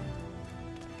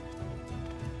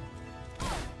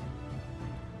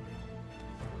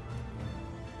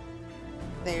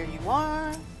 There you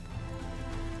are.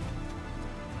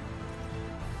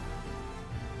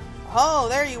 Oh,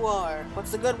 there you are.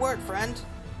 What's the good word, friend?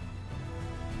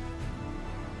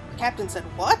 The captain said,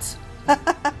 what?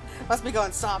 Must be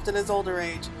going soft in his older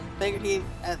age. Figured he'd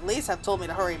at least have told me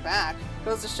to hurry back.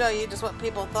 Goes to show you just what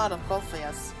people thought of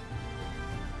Colpheus.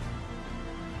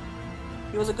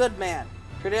 He was a good man.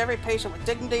 Treated every patient with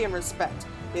dignity and respect,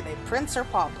 be they prince or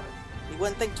pauper. He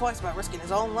wouldn't think twice about risking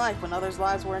his own life when others'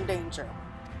 lives were in danger.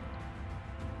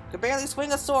 Could barely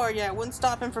swing a sword, yet it wouldn't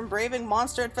stop him from braving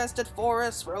monster-infested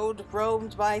forests,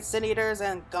 roamed by Sin Eaters,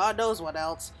 and God knows what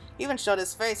else. He even showed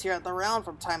his face here at the round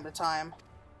from time to time.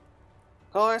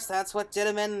 Of course, that's what did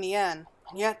him in the end.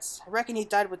 And yet, I reckon he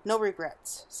died with no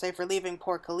regrets, save for leaving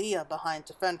poor Kalia behind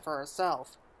to fend for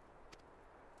herself.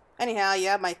 Anyhow, you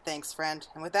have my thanks, friend,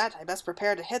 and with that, I best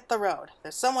prepare to hit the road.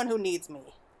 There's someone who needs me.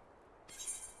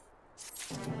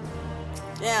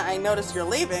 Yeah, I noticed you're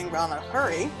leaving, but in a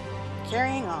hurry.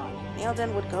 Carrying on,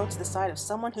 Naildin would go to the side of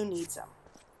someone who needs him.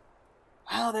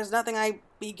 Well, there's nothing I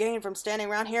be gained from standing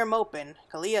around here moping.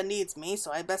 Kalia needs me,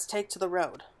 so I best take to the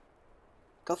road.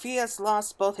 Kofias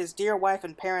lost both his dear wife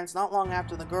and parents not long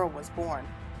after the girl was born.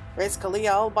 Raised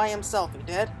Kalia all by himself, he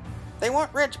did. They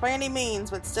weren't rich by any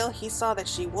means, but still he saw that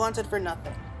she wanted for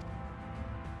nothing.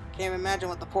 Can't imagine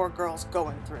what the poor girl's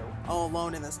going through, all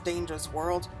alone in this dangerous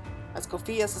world. As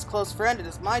Kofias' close friend, it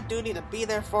is my duty to be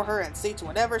there for her and see to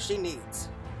whatever she needs.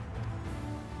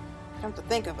 Come to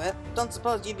think of it, don't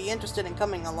suppose you'd be interested in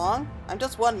coming along? I'm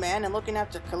just one man, and looking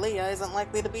after Kalia isn't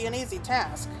likely to be an easy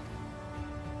task.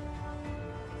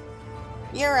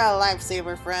 You're a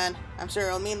lifesaver, friend. I'm sure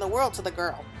it'll mean the world to the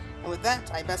girl. And with that,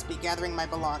 I best be gathering my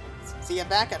belongings. See you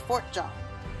back at Fort Job.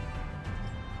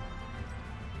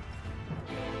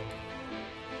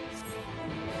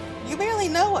 You barely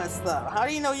know us, though. How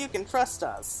do you know you can trust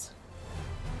us?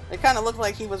 It kind of looked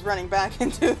like he was running back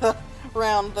into the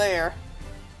around there.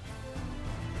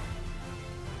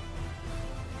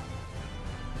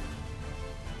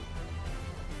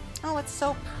 Oh, it's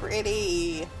so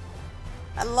pretty.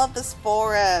 I love this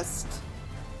forest.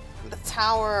 The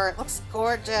tower, it looks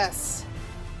gorgeous.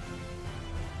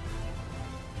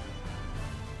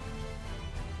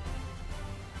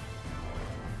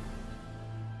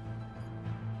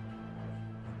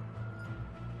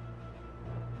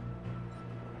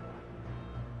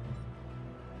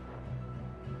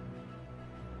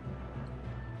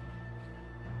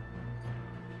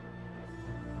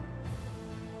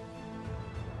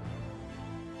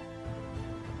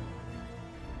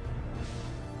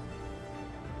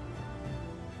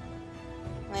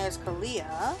 There's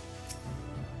Kalia.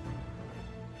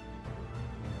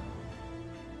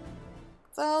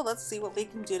 So let's see what we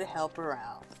can do to help her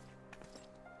out.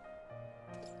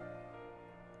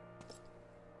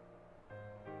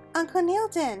 Uncle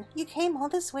Nilden, you came all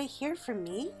this way here for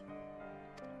me?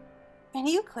 And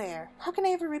you, Claire, how can I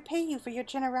ever repay you for your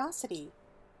generosity?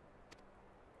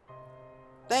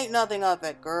 Think nothing of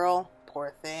it, girl.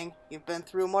 Poor thing. You've been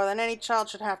through more than any child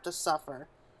should have to suffer.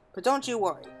 But don't you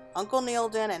worry. Uncle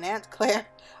Nilden and Aunt Claire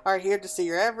are here to see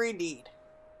your every deed.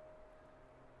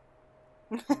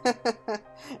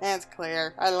 Aunt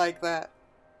Claire, I like that.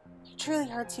 You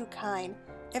truly are too kind.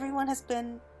 Everyone has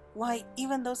been... Why,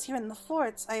 even those here in the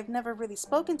forts I have never really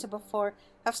spoken to before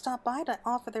have stopped by to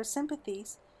offer their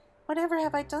sympathies. Whatever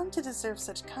have I done to deserve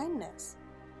such kindness?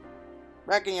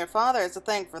 Reckon your father is to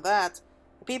thank for that.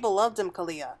 The people loved him,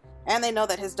 Kalia, and they know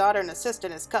that his daughter and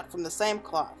assistant is cut from the same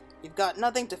cloth. You've got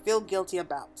nothing to feel guilty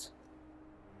about.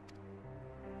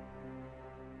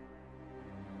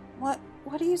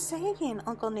 What are you saying,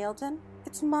 Uncle Nilden?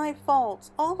 It's my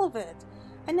fault, all of it.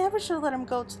 I never should have let him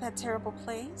go to that terrible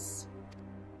place.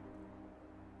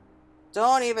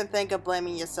 Don't even think of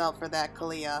blaming yourself for that,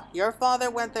 Kalia. Your father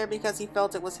went there because he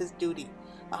felt it was his duty.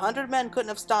 100 men couldn't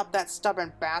have stopped that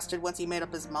stubborn bastard once he made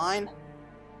up his mind.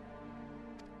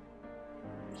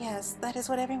 Yes, that is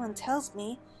what everyone tells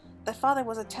me. That father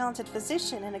was a talented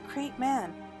physician and a great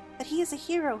man. That he is a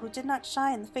hero who did not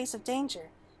shy in the face of danger,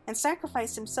 and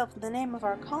sacrificed himself in the name of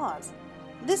our cause.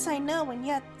 This I know, and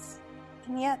yet...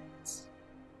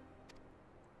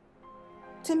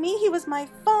 To me, he was my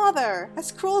father!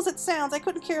 As cruel as it sounds, I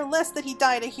couldn't care less that he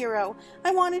died a hero. I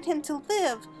wanted him to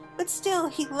live, but still,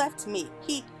 he left me.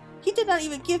 He did not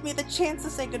even give me the chance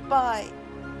to say goodbye.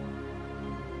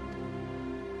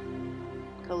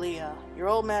 Kalia, your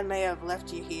old man may have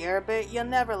left you here, but you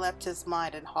never left his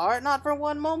mind and heart, not for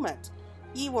one moment.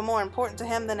 Ye were more important to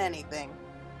him than anything.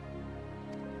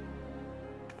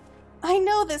 I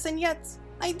know this, and yet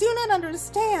I do not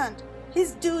understand.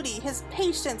 His duty, his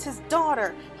patience, his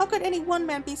daughter. How could any one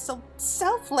man be so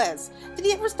selfless? Did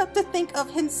he ever stop to think of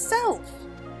himself?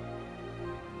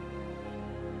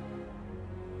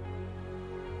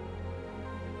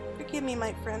 Forgive me,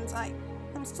 my friends.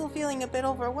 I'm still feeling a bit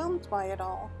overwhelmed by it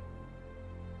all.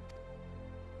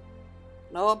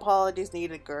 No apologies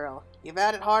needed, girl. You've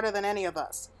had it harder than any of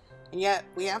us. And yet,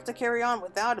 we have to carry on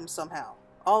without him somehow.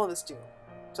 All of us do.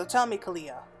 So tell me,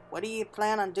 Kalia, what do you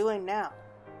plan on doing now?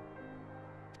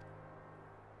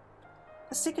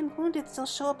 The sick and wounded still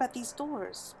show up at these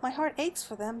doors. My heart aches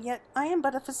for them, yet I am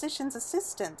but a physician's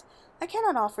assistant. I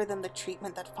cannot offer them the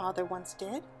treatment that father once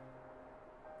did.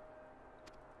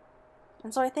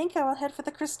 And so I think I will head for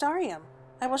the Crystarium.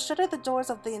 I will shutter the doors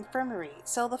of the infirmary,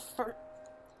 sell the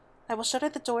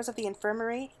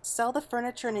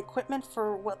furniture and equipment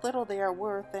for what little they are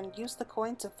worth, and use the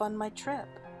coin to fund my trip.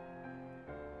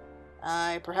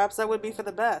 Aye, perhaps that would be for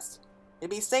the best.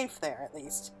 It'd be safe there, at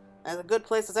least. As a good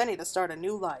place as any to start a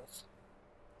new life.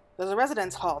 There's a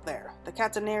residence hall there, the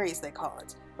Catenaries they call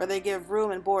it, where they give room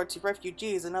and board to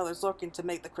refugees and others looking to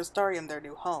make the Crystarium their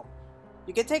new home.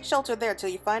 You can take shelter there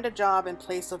till you find a job and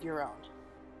place of your own.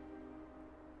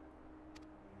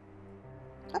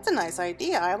 That's a nice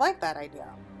idea. I like that idea.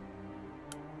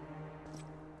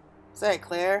 Say,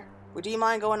 Claire, would you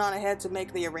mind going on ahead to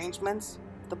make the arrangements?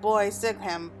 The boy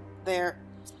Sigham there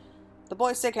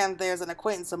is an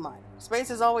acquaintance of mine.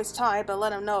 Space is always tight, but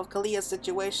let him know of Kalia's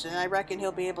situation, and I reckon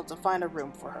he'll be able to find a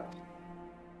room for her.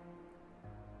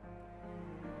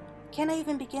 Can't I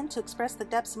even begin to express the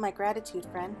depths of my gratitude,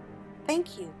 friend?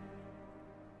 Thank you.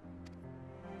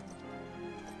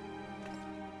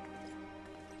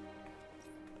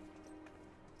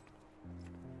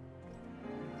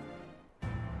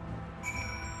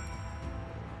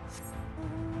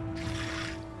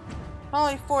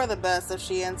 Probably for the best if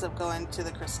she ends up going to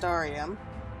the Crystarium.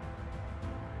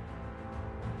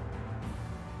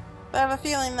 But I have a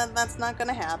feeling that that's not going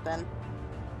to happen.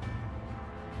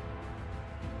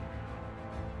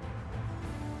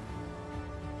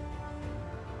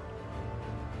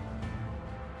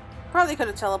 Probably could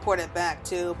have teleported back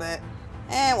too, but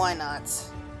why not?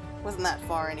 Wasn't that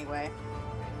far anyway.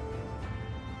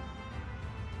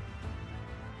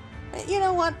 But you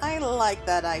know what? I like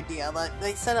that idea. Like,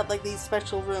 they set up like these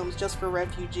special rooms just for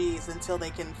refugees until they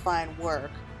can find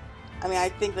work. I mean, I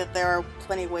think that there are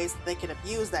plenty of ways that they could have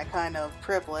used that kind of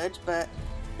privilege, but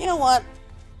you know what?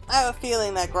 I have a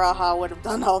feeling that Graha would have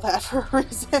done all that for a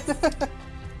reason.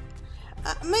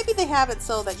 Maybe they have it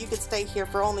so that you could stay here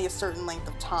for only a certain length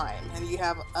of time, and you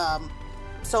have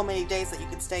so many days that you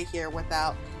can stay here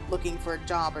without looking for a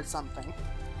job or something.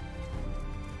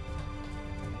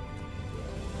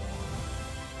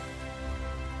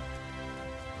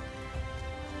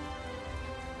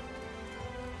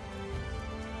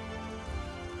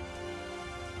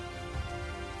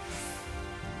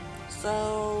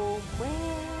 So,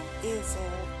 where is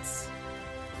it?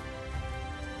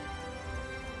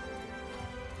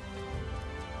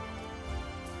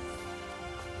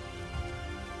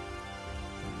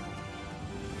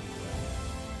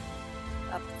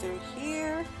 Up through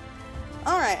here.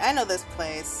 Alright, I know this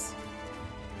place.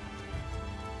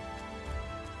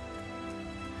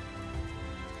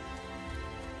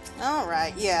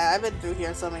 Alright, yeah, I've been through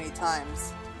here so many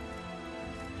times.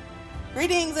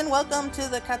 Greetings and welcome to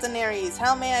the Catenaries.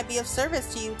 How may I be of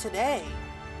service to you today?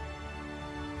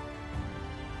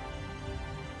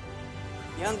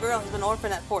 Young girl has been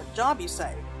orphaned at Fort Job, you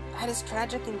say? That is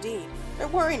tragic indeed.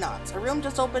 But worry not. A room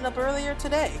just opened up earlier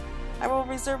today. I will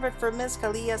reserve it for Miss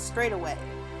Kalia straight away.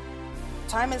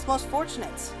 Time is most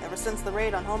fortunate. Ever since the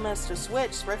raid on Home Minister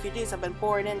Switch, refugees have been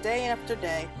pouring in day after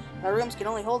day, and our rooms can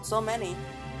only hold so many.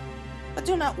 But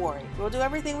do not worry. We will do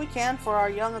everything we can for our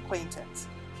young acquaintance.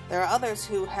 There are others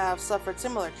who have suffered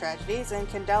similar tragedies and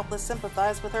can doubtless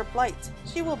sympathize with her plight.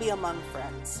 She will be among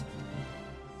friends.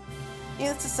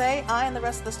 Needless to say, I and the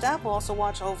rest of the staff will also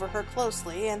watch over her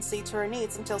closely and see to her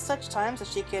needs until such times as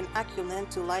she can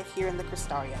acclimate to life here in the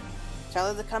Crystarium.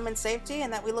 Tell her to come in safety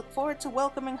and that we look forward to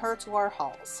welcoming her to our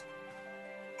halls.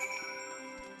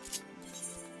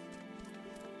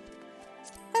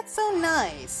 That's so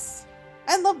nice.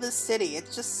 I love this city.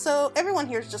 It's just so... everyone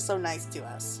here is just so nice to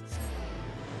us.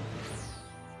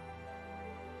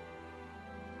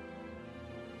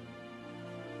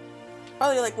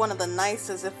 Probably like one of the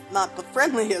nicest, if not the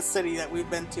friendliest city that we've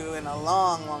been to in a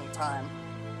long, long time.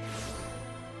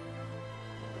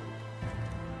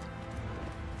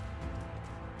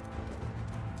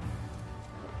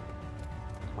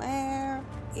 Where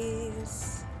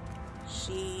is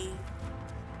she?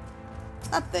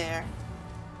 Up there.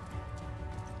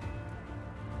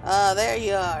 There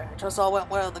you are. I trust all went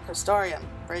well at the Crystarium.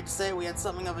 Afraid to say we had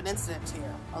something of an incident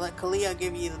here. I'll let Kalia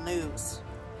give you the news.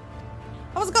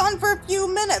 I was gone for a few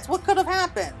minutes. What could have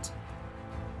happened?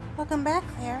 Welcome back,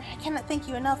 Claire. I cannot thank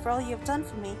you enough for all you have done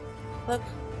for me. Look,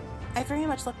 I very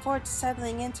much look forward to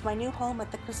settling into my new home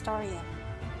at the Crystarium.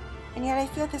 And yet I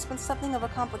feel there's been something of a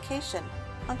complication.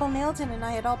 Uncle Nailden and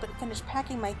I had all but finished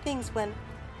packing my things when...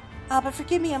 but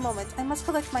forgive me a moment. I must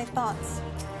collect my thoughts.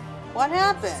 What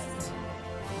happened?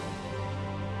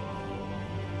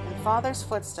 In Father's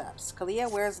footsteps,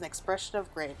 Kalia wears an expression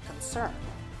of grave concern.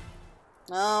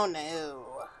 Oh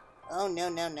no. Oh no,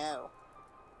 no, no.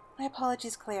 My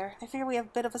apologies, Claire. I fear we have a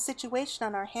bit of a situation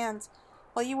on our hands.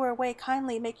 While you were away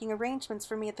kindly making arrangements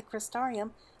for me at the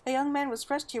Crystarium, a young man was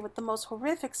rushed here with the most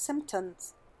horrific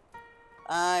symptoms.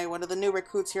 Aye, one of the new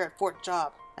recruits here at Fort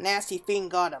Job. A nasty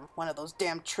fiend got him, one of those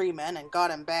damn tree men, and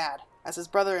got him bad. As his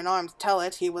brother-in-arms tell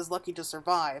it, he was lucky to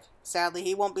survive. Sadly,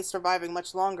 he won't be surviving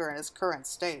much longer in his current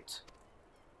state.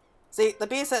 See, the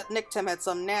beast that nicked him had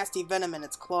some nasty venom in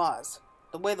its claws.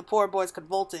 The way the poor boy's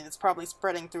convulsing, it's probably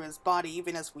spreading through his body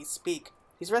even as we speak.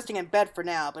 He's resting in bed for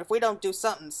now, but if we don't do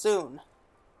something soon...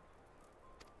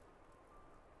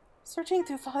 Searching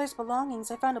through Father's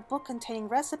belongings, I found a book containing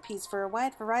recipes for a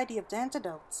wide variety of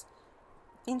antidotes.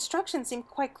 The instructions seemed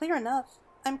quite clear enough.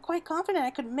 I'm quite confident I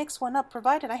could mix one up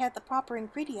provided I had the proper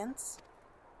ingredients.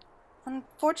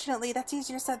 Unfortunately, that's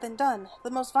easier said than done.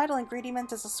 The most vital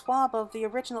ingredient is a swab of the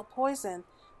original poison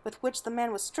with which the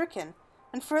man was stricken.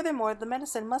 And furthermore, the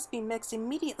medicine must be mixed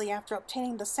immediately after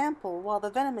obtaining the sample while the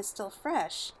venom is still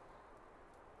fresh.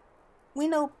 We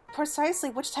know precisely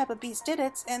which type of beast did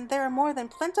it, and there are more than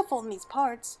plentiful in these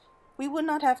parts. We would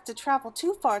not have to travel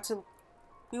far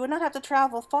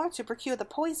to procure the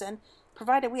poison,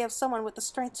 provided we have someone with the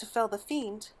strength to fell the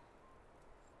fiend.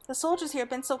 The soldiers here have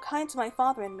been so kind to my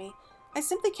father and me. I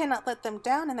simply cannot let them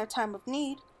down in their time of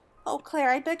need. Oh, Claire,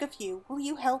 I beg of you, will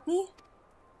you help me?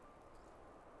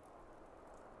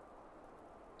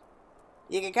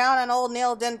 You can count on old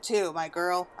Nailden too, my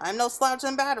girl. I'm no slouch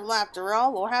in battle after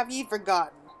all, or have ye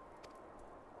forgotten?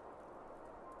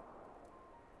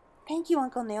 Thank you,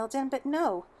 Uncle Nailden, but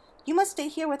no. You must stay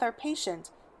here with our patient.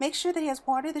 Make sure that he has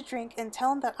water to drink and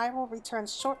tell him that I will return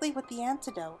shortly with the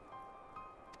antidote.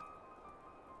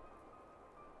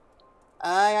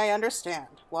 I understand.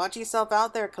 Watch yourself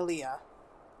out there, Kalia.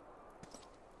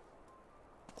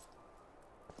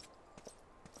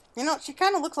 You know, she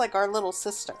kind of looks like our little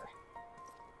sister.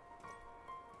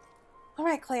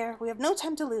 Alright, Claire, we have no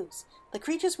time to lose. The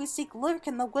creatures we seek lurk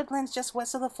in the woodlands just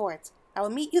west of the fort. I will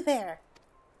meet you there.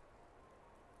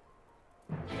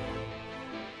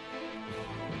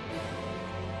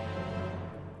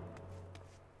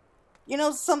 You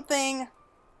know something?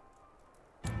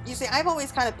 You see, I've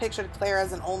always kind of pictured Claire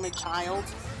as an only child.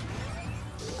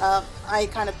 I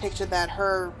kind of pictured that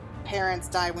her parents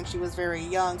died when she was very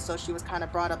young, so she was kind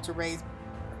of brought up to raise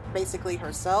basically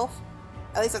herself.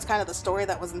 At least that's kind of the story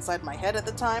that was inside my head at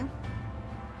the time.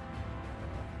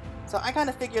 So I kind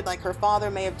of figured like her father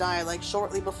may have died like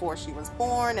shortly before she was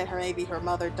born, and maybe her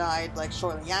mother died like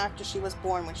shortly after she was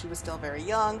born when she was still very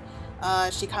young.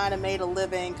 She kind of made a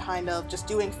living kind of just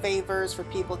doing favors for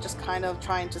people, just kind of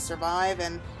trying to survive,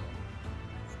 and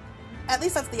at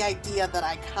least that's the idea that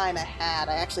I kind of had.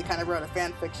 I actually kind of wrote a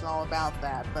fan fiction all about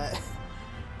that, but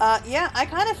yeah, I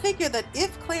kind of figured that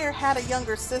if Claire had a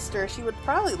younger sister, she would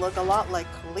probably look a lot like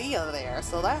Kalia there,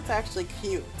 so that's actually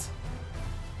cute.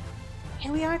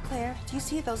 Here we are, Claire. Do you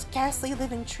see those ghastly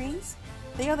living trees?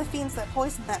 They are the fiends that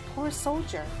poisoned that poor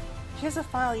soldier. Here's a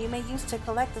file you may use to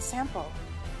collect the sample.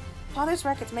 Father's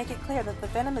records make it clear that the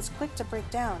venom is quick to break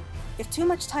down. If too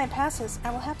much time passes,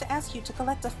 I will have to ask you to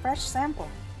collect a fresh sample.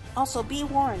 Also, be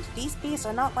warned, these beasts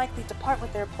are not likely to part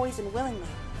with their poison willingly.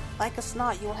 Like a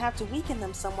snot, you will have to weaken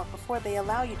them somewhat before they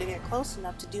allow you to get close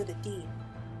enough to do the deed.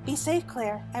 Be safe,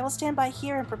 Claire. I will stand by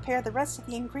here and prepare the rest of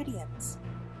the ingredients.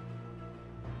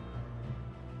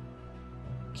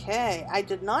 Okay, I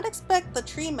did not expect the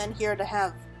tree men here to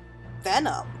have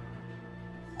venom.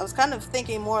 I was kind of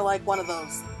thinking more like one of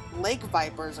those lake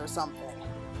vipers or something.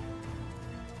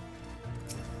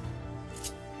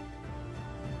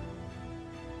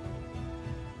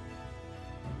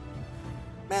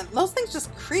 Man, those things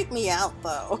just creep me out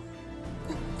though.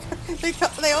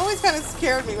 They always kind of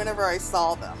scared me whenever I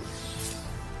saw them.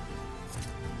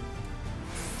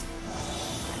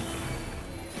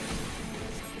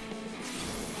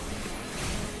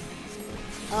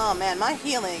 Oh man, my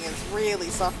healing is really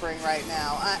suffering right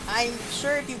now. I'm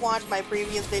sure if you watched my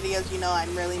previous videos, you know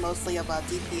I'm really mostly about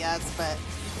DPS, but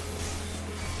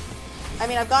I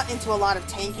mean, I've gotten into a lot of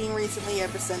tanking recently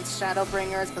ever since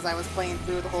Shadowbringers, because I was playing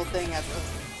through the whole thing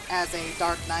as a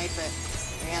Dark Knight, but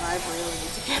man, I really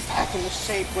need to get back into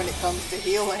shape when it comes to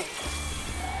healing.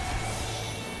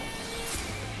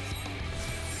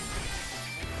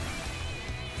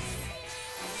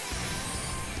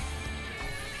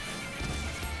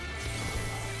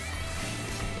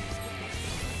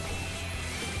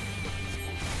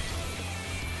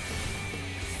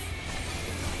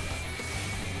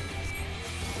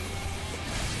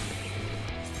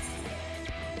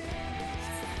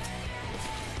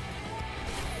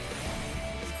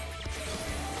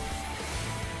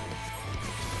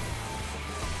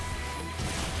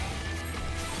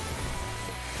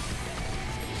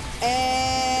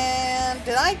 And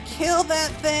did I kill that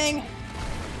thing?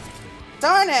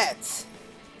 Darn it!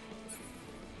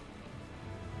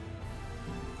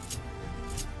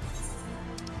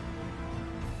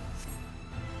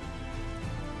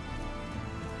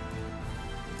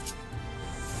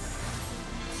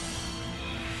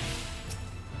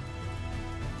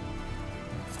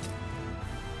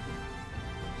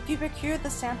 Have you procured the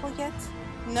sample yet?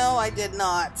 No, I did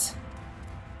not.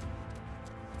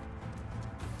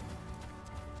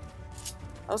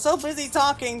 I was so busy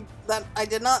talking that I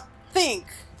did not think.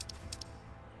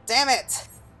 Damn it!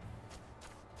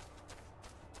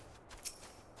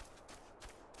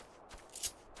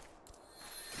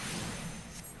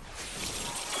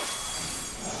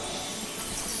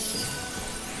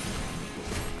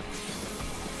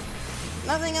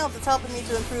 Nothing else is helping me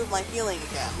to improve my healing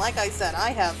again. Like I said,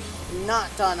 I have not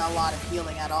done a lot of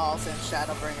healing at all since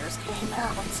Shadowbringers came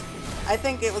out. I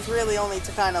think it was really only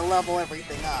to kind of level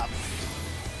everything up.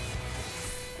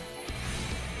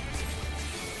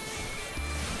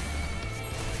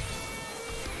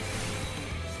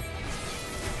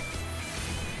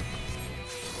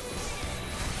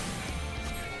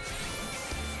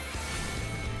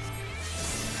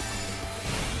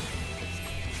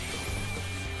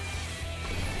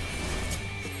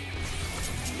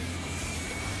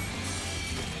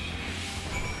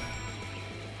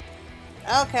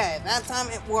 Okay, that time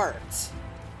it worked.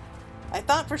 I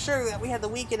thought for sure that we had to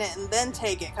weaken it and then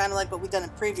take it, kind of like what we've done in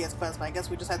previous quests, but I guess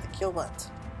we just had to kill it.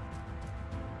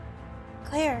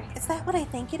 Claire, is that what I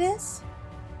think it is?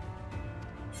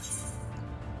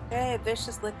 Okay,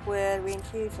 vicious liquid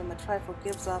retrieved from the trifle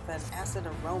gives off an acid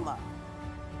aroma.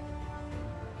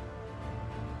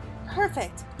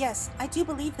 Perfect! Yes, I do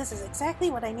believe this is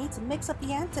exactly what I need to mix up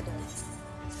the antidote.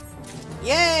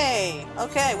 Yay!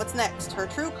 Okay, what's next? Her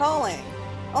true calling.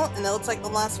 Oh, and it looks like the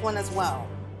last one as well.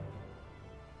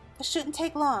 This shouldn't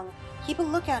take long. Keep a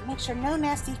lookout and make sure no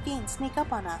nasty fiends sneak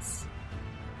up on us.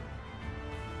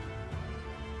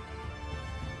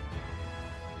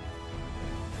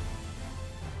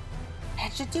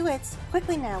 That should do it.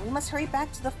 Quickly now, we must hurry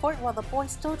back to the fort while the boy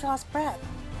still draws breath.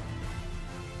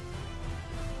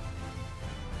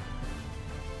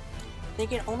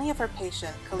 Thinking only of her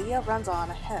patient, Kalia runs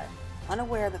on ahead,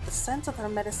 unaware that the scent of her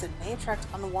medicine may attract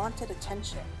unwanted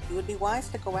attention. It would be wise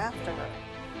to go after her.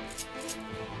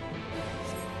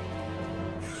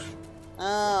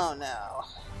 Oh no.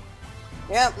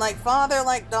 Yep, like father,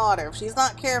 like daughter. If she's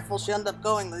not careful, she'll end up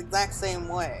going the exact same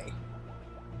way.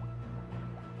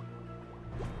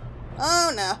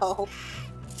 Oh no.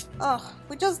 Oh,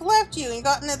 we just left you and you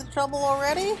got into the trouble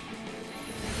already?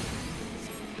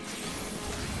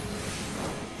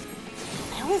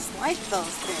 I always liked those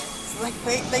things. Like,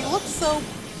 they look so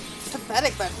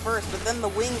pathetic at first, but then the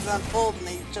wings unfold and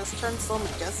they just turn so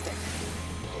majestic.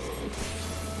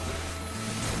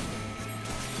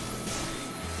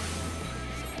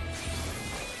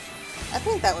 I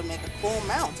think that would make a cool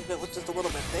mount if it was just a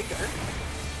little bit bigger.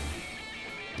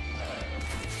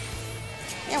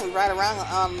 Yeah, we ride around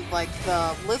on, like,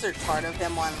 the lizard part of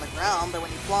him on the ground, but when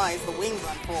he flies, the wings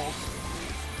unfold.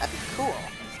 That'd be cool.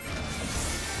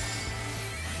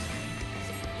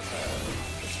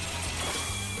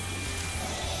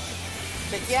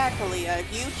 But yeah, Kalia,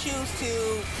 if you choose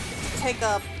to take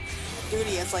up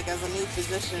duty as a new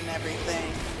physician and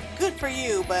everything, good for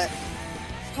you, but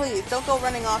please don't go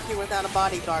running off here without a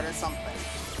bodyguard or something.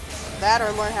 That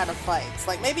or learn how to fight.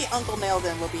 Like maybe Uncle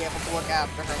Nailden will be able to look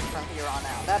after her from here on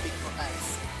out. That'd be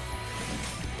nice.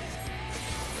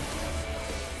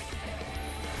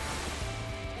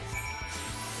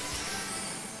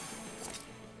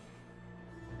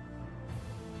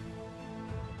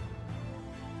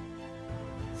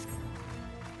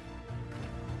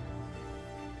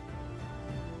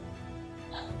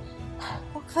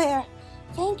 Oh, Claire,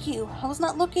 thank you. I was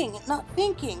not looking, not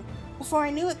thinking. Before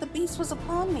I knew it, the beast was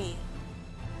upon me.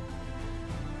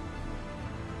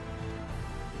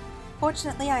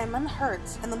 Fortunately, I am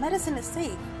unhurt, and the medicine is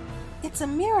safe. It's a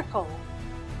miracle.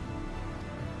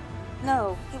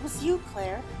 No, it was you,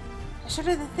 Claire. I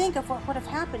shudder to think of what would have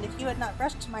happened if you had not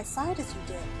rushed to my side as you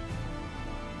did.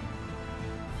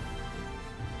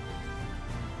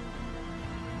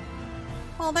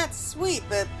 Well, that's sweet,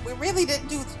 but we really didn't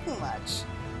do too much.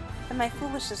 And my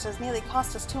foolishness has nearly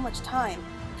cost us too much time.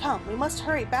 Come, we must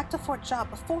hurry back to Fort Job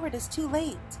before it is too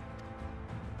late.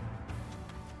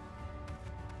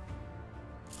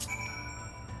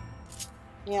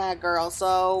 Yeah, girl,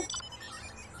 so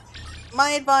my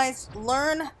advice,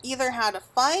 learn either how to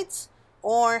fight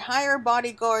or hire a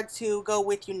bodyguard to go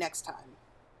with you next time.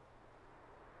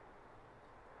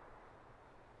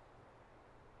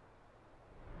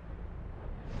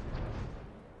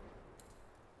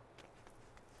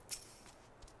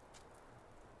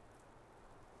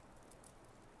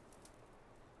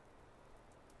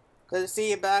 Good to see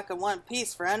you back in one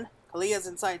piece, friend. Kalia's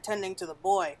inside tending to the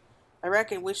boy. I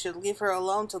reckon we should leave her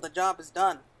alone till the job is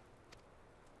done.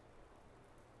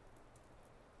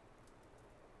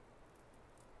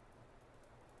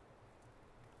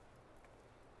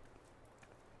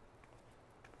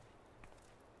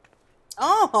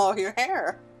 Oh, your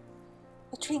hair!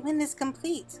 The treatment is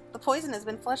complete. The poison has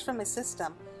been flushed from his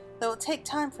system. Though it will take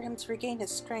time for him to regain his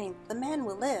strength, the man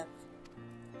will live.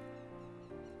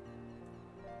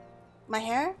 My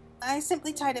hair? I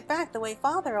simply tied it back the way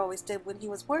Father always did when he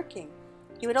was working.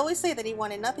 He would always say that he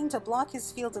wanted nothing to block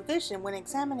his field of vision when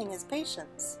examining his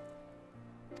patients.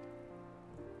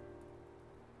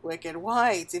 Wicked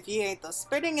white, if ye ain't the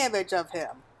spitting image of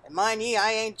him. And mind ye,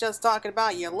 I ain't just talking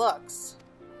about your looks.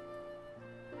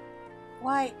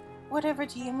 Why, whatever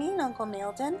do you mean, Uncle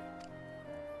Nailden?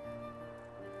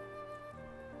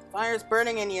 Fire's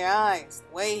burning in your eyes,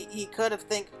 the way you couldn't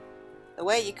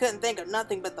think of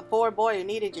nothing but the poor boy who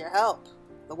needed your help.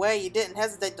 The way you didn't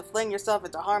hesitate to fling yourself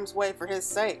into harm's way for his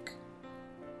sake.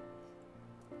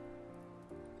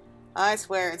 I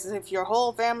swear, it's as if your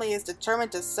whole family is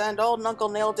determined to send old Uncle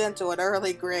Nailden to an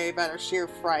early grave out of sheer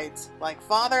fright. Like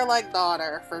father, like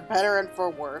daughter, for better and for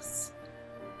worse.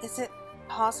 Is it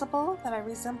possible that I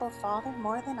resemble Father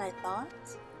more than I thought?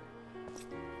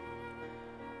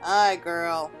 Aye,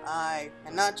 girl, aye.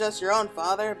 And not just your own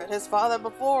father, but his father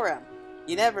before him.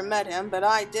 You never met him, but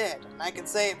I did, and I can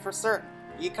say it for certain.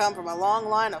 You come from a long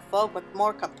line of folk with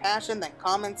more compassion than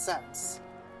common sense.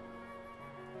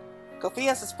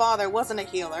 Cofias' father wasn't a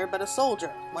healer, but a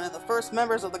soldier, one of the first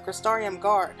members of the Crystarium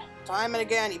Guard. Time and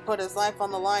again, he put his life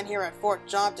on the line here at Fort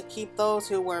Job to keep those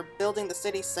who were building the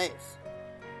city safe.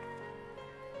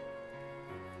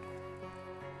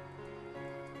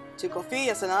 To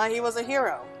Cofias and I, he was a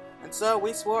hero, and so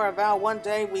we swore a vow one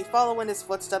day we'd follow in his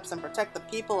footsteps and protect the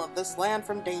people of this land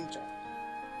from danger.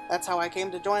 That's how I came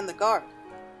to join the Guard.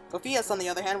 Cofias, on the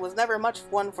other hand, was never much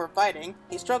one for fighting.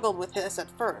 He struggled with this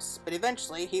at first, but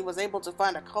eventually he was able to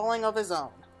find a calling of his own.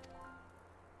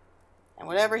 And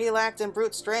whatever he lacked in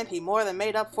brute strength, he more than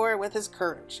made up for it with his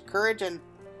courage. Courage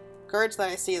that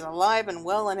I see is alive and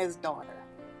well in his daughter.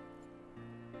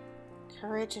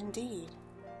 Courage indeed.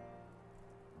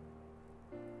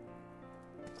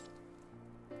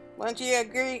 Wouldn't ye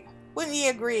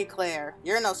agree, Claire?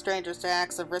 You're no strangers to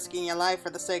acts of risking your life for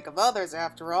the sake of others,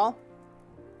 after all.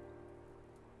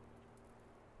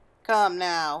 Come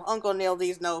now, Uncle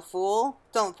Nildy's no fool.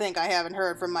 Don't think I haven't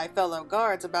heard from my fellow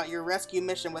guards about your rescue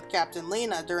mission with Captain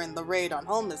Lena during the raid on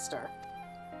Holmister.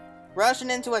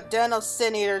 Rushing into a den of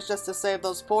sin-eaters just to save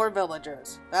those poor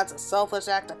villagers. That's a selfless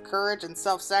act of courage and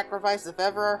self-sacrifice if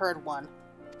ever I heard one.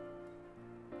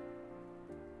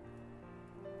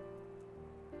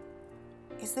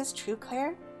 Is this true,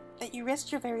 Claire? That you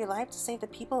risked your very life to save the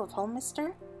people of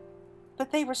Holmister?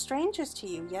 But they were strangers to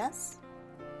you, yes?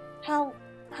 How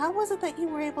was it that you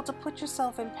were able to put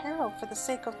yourself in peril for the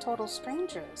sake of total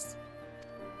strangers?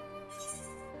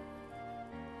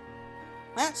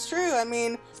 That's true. I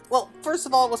mean, well, first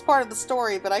of all, it was part of the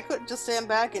story, but I couldn't just stand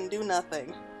back and do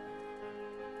nothing.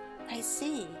 I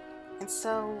see. And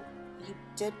so, you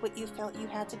did what you felt you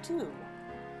had to do.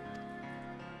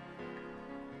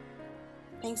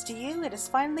 Thanks to you, it is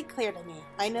finally clear to me.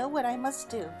 I know what I must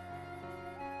do.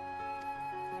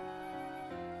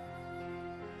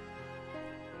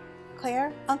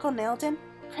 Claire, Uncle Nelden,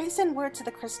 pray send word to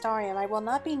the Crystarium I will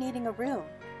not be needing a room.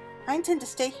 I intend to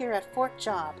stay here at Fort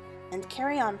Job and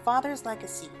carry on Father's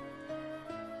legacy.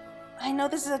 I know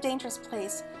this is a dangerous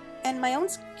place, and my own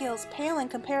skills pale in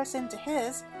comparison to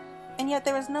his, and yet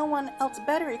there is no one else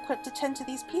better equipped to tend to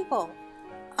these people.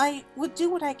 I would do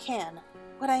what I can,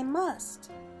 what I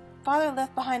must. Father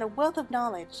left behind a wealth of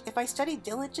knowledge. If I study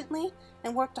diligently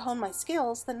and work to hone my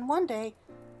skills, then one day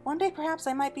perhaps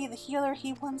I might be the healer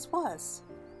he once was.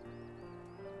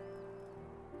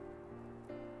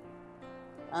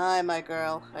 Aye, my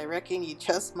girl, I reckon you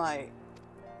just might.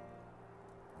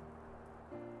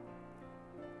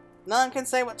 None can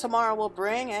say what tomorrow will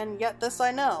bring, and yet this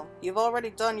I know. You've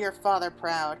already done your father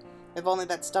proud. If only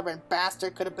that stubborn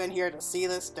bastard could have been here to see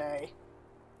this day.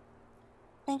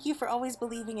 Thank you for always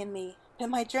believing in me, but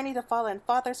my journey to follow in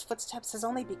Father's footsteps has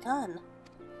only begun.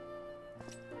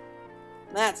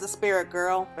 That's the spirit,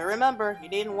 girl. But remember, you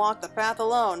needn't walk the path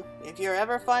alone. If you're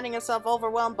ever finding yourself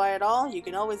overwhelmed by it all, you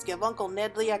can always give Uncle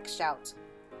Nedley a shout.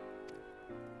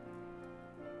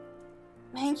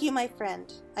 Thank you, my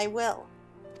friend. I will.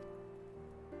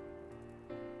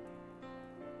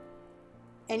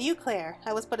 And you, Claire,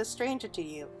 I was but a stranger to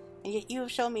you, and yet you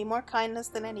have shown me more kindness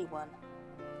than anyone.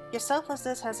 Your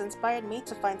selflessness has inspired me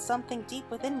to find something deep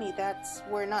within me that,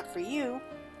 were not for you,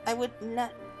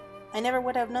 I never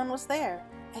would have known was there.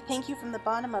 I thank you from the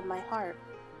bottom of my heart.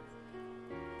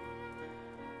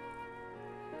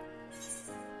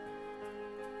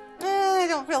 I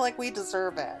don't feel like we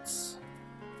deserve it.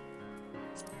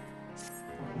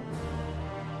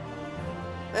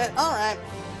 But, alright.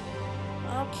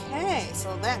 Okay,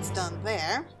 so that's done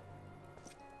there.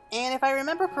 And if I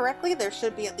remember correctly, there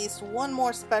should be at least one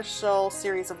more special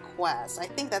series of quests. I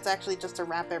think that's actually just to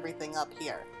wrap everything up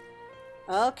here.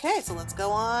 Okay, so let's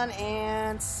go on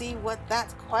and see what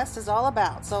that quest is all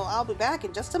about. So I'll be back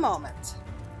in just a moment.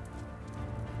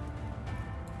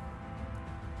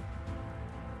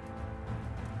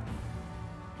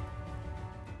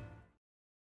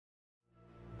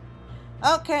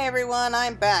 Okay everyone,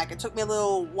 I'm back. It took me a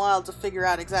little while to figure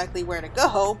out exactly where to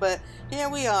go, but here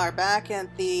we are back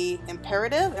at the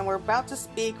Imperative, and we're about to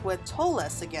speak with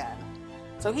Toles again.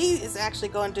 So he is actually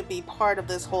going to be part of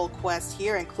this whole quest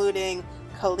here, including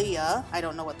Kalia. I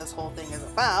don't know what this whole thing is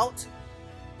about,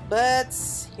 but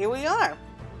here we are.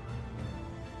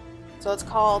 So it's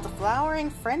called Flowering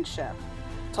Friendship.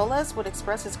 Toles would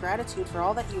express his gratitude for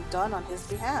all that you've done on his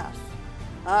behalf.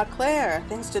 Claire,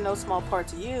 thanks to no small part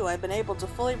to you, I've been able to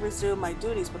fully resume my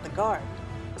duties with the Guard.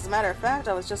 As a matter of fact,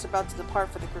 I was just about to depart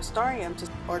for the Crystarium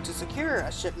to secure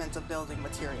a shipment of building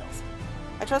materials.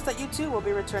 I trust that you too will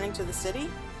be returning to the city?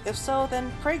 If so,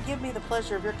 then pray give me the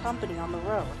pleasure of your company on the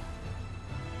road.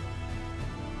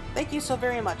 Thank you so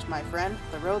very much, my friend.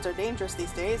 The roads are dangerous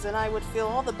these days, and I would feel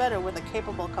all the better with a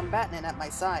capable combatant at my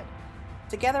side.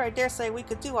 Together, I dare say we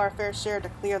could do our fair share to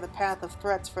clear the path of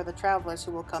threats for the travelers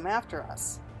who will come after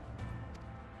us.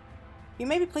 You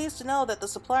may be pleased to know that the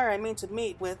supplier I mean to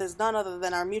meet with is none other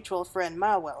than our mutual friend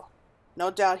Mawel.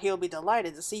 No doubt he'll be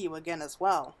delighted to see you again as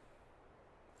well.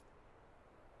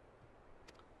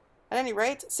 At any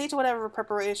rate, see to whatever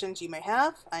preparations you may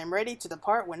have. I am ready to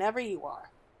depart whenever you are.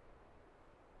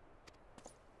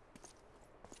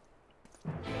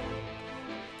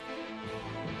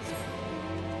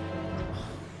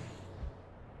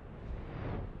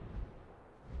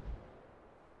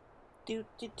 Do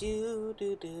do do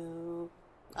do do.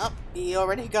 Oh, he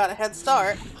already got a head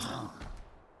start.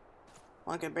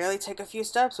 One can barely take a few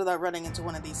steps without running into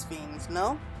one of these fiends,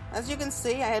 no? As you can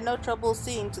see, I had no trouble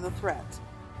seeing to the threat.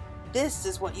 This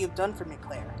is what you've done for me,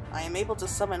 Claire. I am able to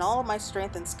summon all of my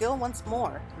strength and skill once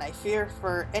more, and I fear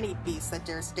for any beast that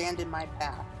dares stand in my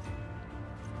path.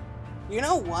 You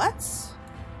know what?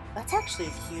 That's actually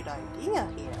a cute idea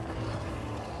here.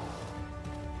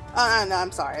 No,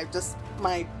 I'm sorry.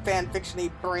 My fanfiction-y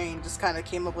brain just kind of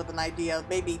came up with an idea of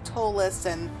maybe Tolis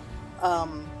and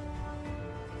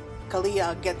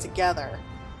Kalia get together.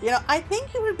 You know, I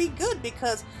think it would be good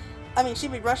because, I mean,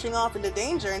 she'd be rushing off into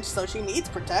danger, and so she needs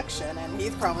protection, and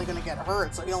he's probably going to get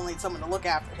hurt, so he'll need someone to look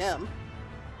after him.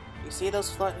 You see those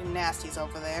floating nasties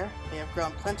over there? They have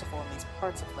grown plentiful in these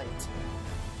parts of late.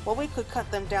 While we could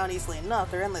cut them down easily enough,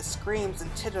 their endless screams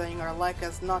and tittering are like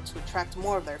as not to attract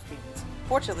more of their fiends.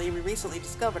 Fortunately, we recently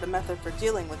discovered a method for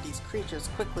dealing with these creatures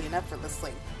quickly and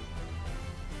effortlessly.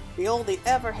 Behold the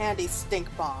ever-handy stink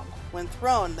bomb. When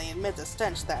thrown, they emit a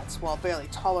stench that, while barely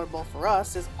tolerable for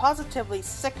us, is positively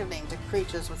sickening to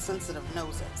creatures with sensitive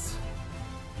noses.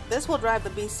 This will drive the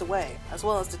beasts away, as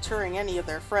well as deterring any of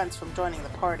their friends from joining the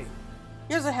party.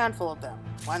 Here's a handful of them.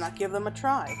 Why not give them a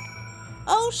try?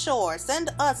 Oh sure, send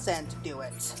us in to do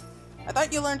it. I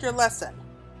thought you learned your lesson.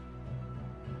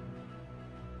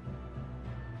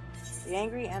 The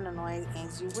angry and annoyed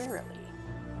eyes you wearily.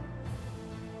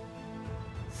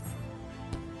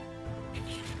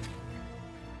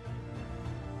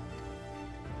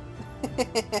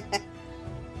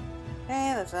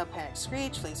 Hey, that's a panicked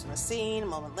screech, flees from the scene. A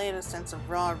moment later, a sense of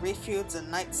raw refuse and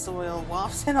night soil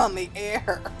wafts in on the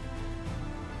air.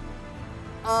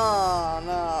 Oh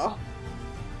no.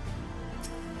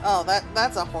 Oh,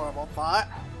 that's a horrible thought.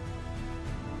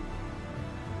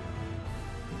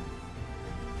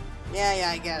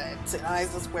 Yeah, I get it. It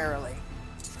eyes us warily.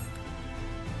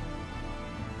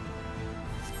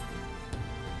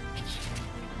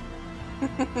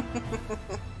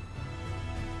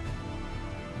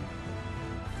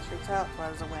 Shoots out,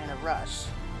 flutters away in a rush.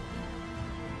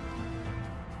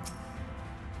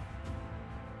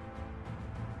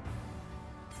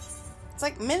 It's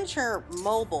like miniature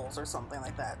mobiles or something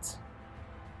like that.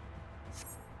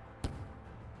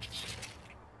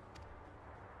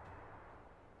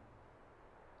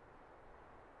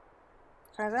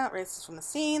 Turns out, races from the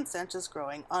scene, stench is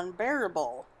growing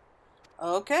unbearable.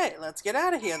 Okay, let's get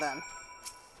out of here then.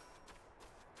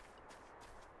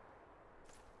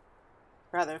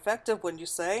 Rather effective, wouldn't you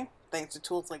say? Thanks to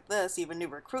tools like this, even new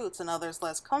recruits and others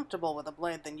less comfortable with a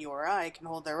blade than you or I can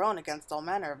hold their own against all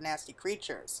manner of nasty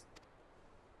creatures.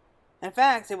 In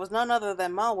fact, it was none other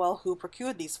than Mawel who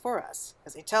procured these for us.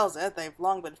 As he tells it, they've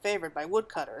long been favored by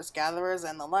woodcutters, gatherers,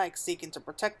 and the like seeking to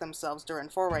protect themselves during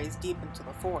forays deep into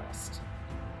the forest.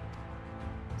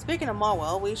 Speaking of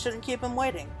Mawel, we shouldn't keep him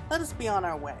waiting. Let us be on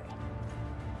our way.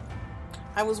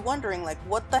 I was wondering, like,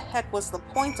 what the heck was the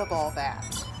point of all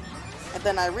that? And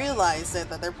then I realized that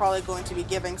they're probably going to be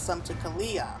giving some to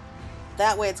Kalia.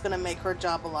 That way it's going to make her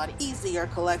job a lot easier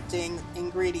collecting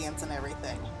ingredients and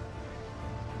everything.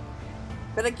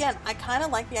 But again, I kind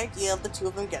of like the idea of the two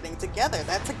of them getting together.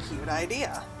 That's a cute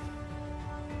idea.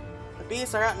 The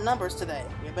beasts are out in numbers today.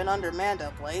 We've been undermanned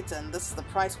of late, and this is the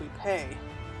price we pay.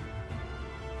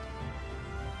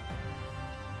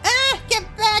 Ah! Get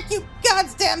back, you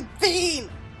goddamn fiend!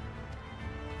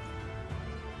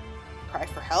 Cry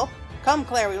for help? Come,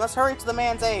 Claire, we must hurry to the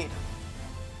man's aid.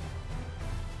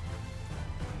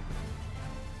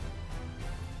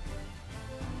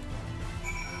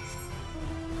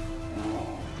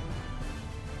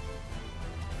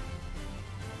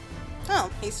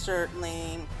 Oh, he's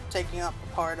certainly taking up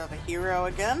the part of a hero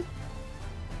again.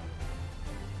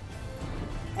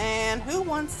 And who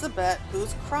wants to bet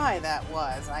whose cry that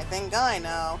was? I think I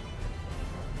know.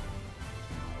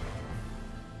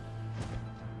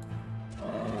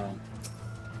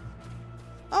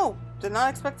 Did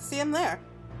not expect to see him there.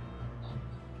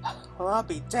 Well, I'll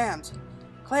be damned.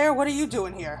 Claire, what are you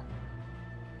doing here?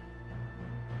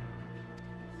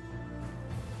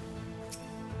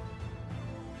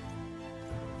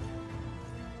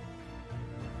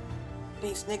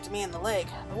 Beast nicked me in the leg.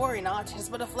 But worry not, it is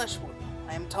but a flesh wound.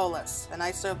 I am Tolas, and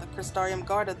I serve the Crystarium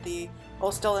Guard at the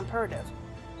Ostel Imperative.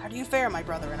 How do you fare, my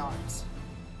brother-in-arms?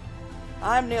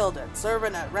 I'm Nilden,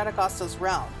 servant at Radacosta's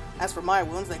realm. As for my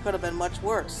wounds, they could have been much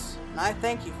worse, and I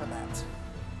thank you for that.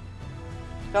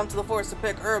 Come to the forest to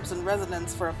pick herbs and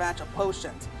resonance for a batch of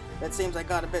potions. It seems I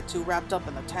got a bit too wrapped up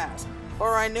in the task.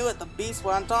 Before I knew it, the beasts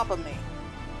were on top of me.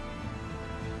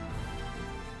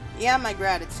 Yeah, my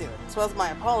gratitude, as well as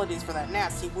my apologies for that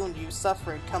nasty wound you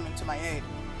suffered coming to my aid.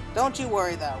 Don't you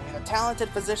worry though, we have a talented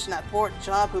physician at Fort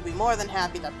Job who'll be more than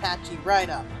happy to patch you right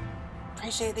up.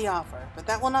 Appreciate the offer, but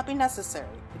that will not be necessary.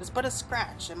 It is but a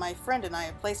scratch, and my friend and I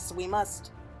have places we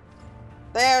must.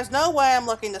 There's no way I'm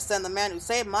looking to send the man who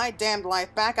saved my damned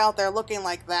life back out there looking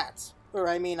like that. Or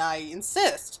I mean, I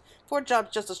insist. Fort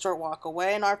Job's just a short walk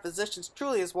away, and our physician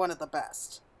truly is one of the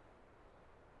best.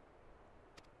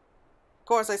 Of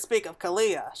course, I speak of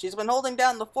Kalia. She's been holding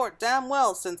down the fort damn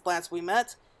well since last we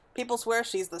met. People swear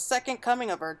she's the second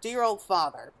coming of her dear old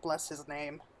father. Bless his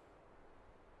name.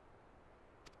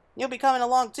 You'll be coming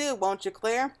along too, won't you,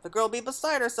 Claire? The girl'll be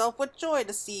beside herself with joy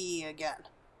to see ye again.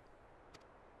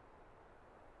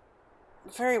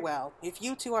 Very well. If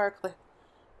you two are a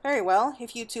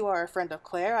friend of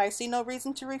Claire, I see no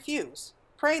reason to refuse.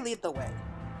 Pray lead the way.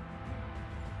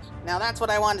 Now that's what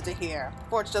I wanted to hear. The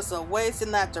fort's just a ways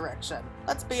in that direction.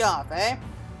 Let's be off, eh?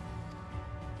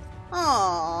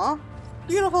 Aww.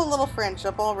 Beautiful little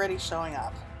friendship already showing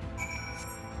up.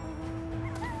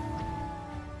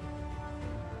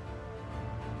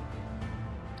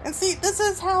 And see, this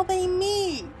is how they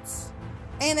meet.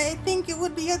 And I think it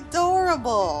would be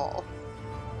adorable.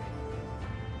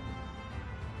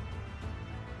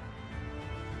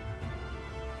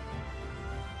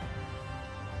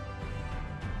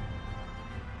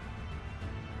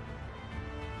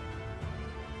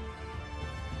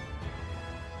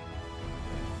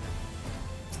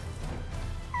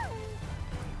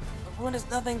 The wound is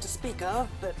nothing to speak of,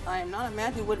 but I am not a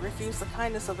man who would refuse the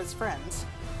kindness of his friends.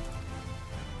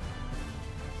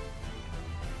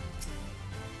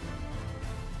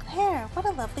 Claire, what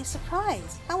a lovely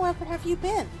surprise. However have you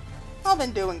been? I've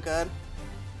been doing good.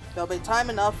 There'll be time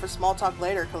enough for small talk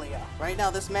later, Kalia. Right now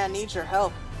this man needs your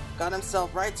help. Got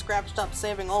himself right scratched up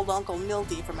saving old Uncle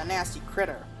Nildy from a nasty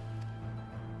critter.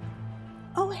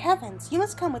 Oh heavens, you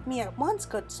must come with me at once,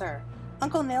 good sir.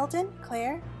 Uncle Nilden,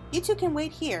 Claire, you two can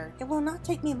wait here. It will not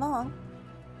take me long.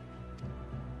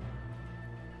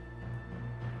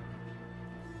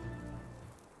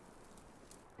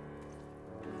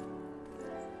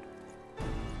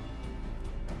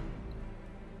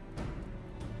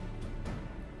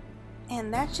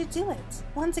 And that should do it.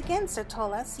 Once again, Sir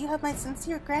Tolas, you have my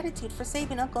sincere gratitude for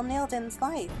saving Uncle Nilden's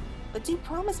life. But do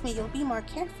promise me you'll be more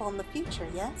careful in the future,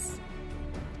 yes?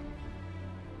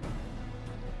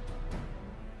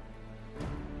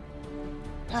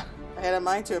 I had a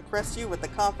mind to impress you with the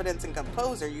confidence and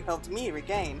composure you helped me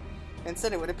regain.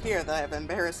 Instead, it would appear that I have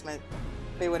embarrassed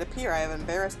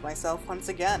myself once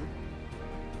again.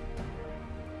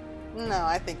 No,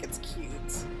 I think it's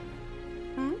cute.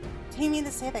 Hmm? Do you mean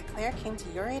to say that Claire came to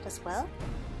your aid as well?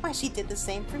 Why, she did the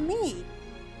same for me.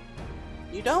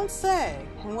 You don't say.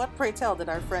 And what, pray tell, did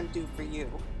our friend do for you?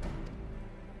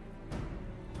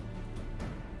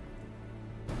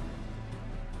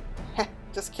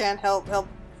 Just can't help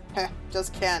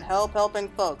helping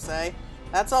folks, eh?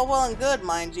 That's all well and good,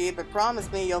 mind ye, but promise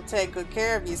me you'll take good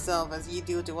care of yourself as ye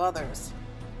do to others.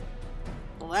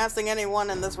 The last thing anyone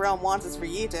in this realm wants is for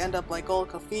ye to end up like old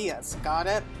Kofias, got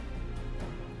it?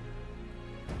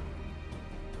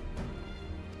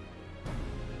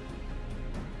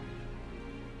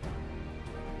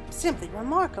 Simply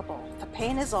remarkable. The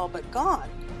pain is all but gone.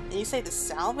 And you say the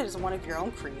salve is one of your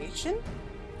own creation?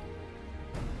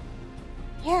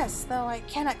 Yes, though I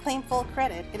cannot claim full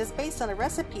credit. It is based on a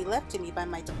recipe left to me by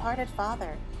my departed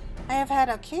father. I have had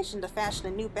occasion to fashion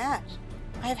a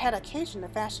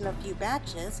few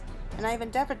batches, and I have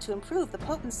endeavored to improve the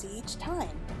potency each time.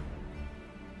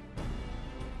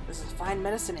 This is fine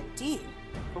medicine indeed,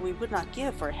 but we would not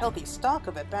give for a healthy stock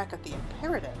of it back at the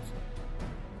Imperative.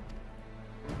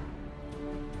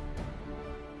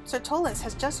 Sir Tolas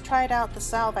has just tried out the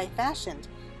salve I fashioned.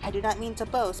 I do not mean to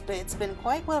boast, but it's been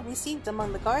quite well received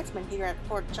among the guardsmen here at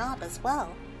Fort Job as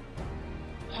well.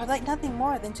 I would like nothing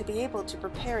more than to be able to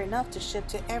prepare enough to ship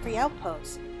to every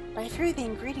outpost, but I fear the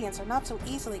ingredients are not so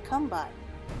easily come by.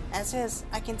 As is,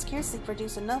 I can scarcely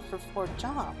produce enough for Fort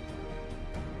Job.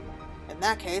 In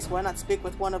that case, why not speak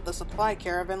with one of the supply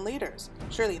caravan leaders?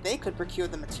 Surely they could procure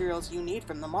the materials you need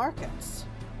from the markets.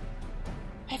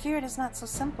 I fear it is not so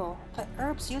simple. The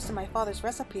herbs used in my father's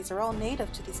recipes are all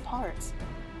native to these parts.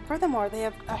 Furthermore, they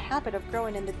have a habit of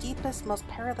growing in the deepest, most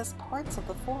perilous parts of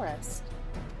the forest.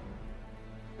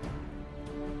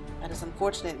 That is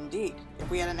unfortunate indeed. If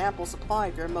we had an ample supply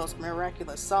of your most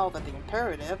miraculous salve at the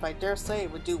Imperative, I dare say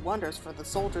it would do wonders for the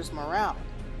soldiers' morale.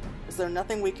 Is there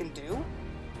nothing we can do?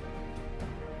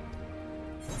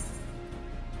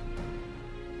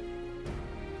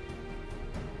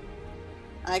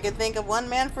 I could think of one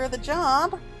man for the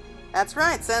job. That's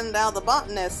right, send out the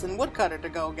botanist and woodcutter to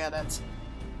go get it.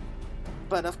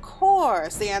 But of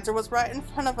course, the answer was right in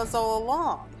front of us all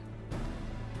along.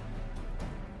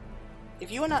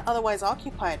 If you are not otherwise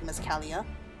occupied, Miss Kalia,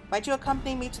 might you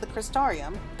accompany me to the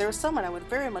Crystarium? There is someone I would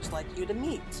very much like you to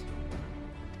meet.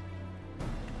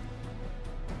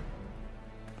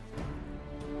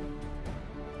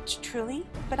 Truly?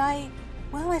 But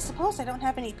well, I suppose I don't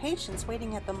have any patience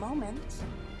waiting at the moment.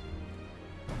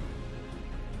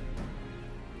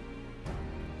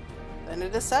 Then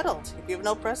it is settled. If you have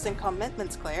no pressing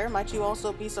commitments, Claire, might you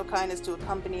also be so kind as to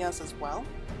accompany us as well?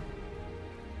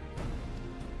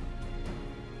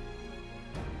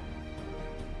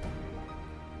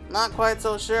 Not quite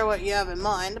so sure what you have in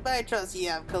mind, but I trust you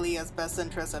have Kalia's best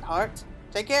interests at heart.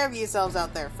 Take care of yourselves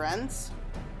out there, friends.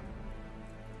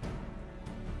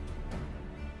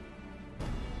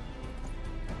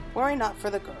 Worry not for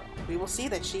the girl. We will see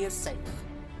that she is safe.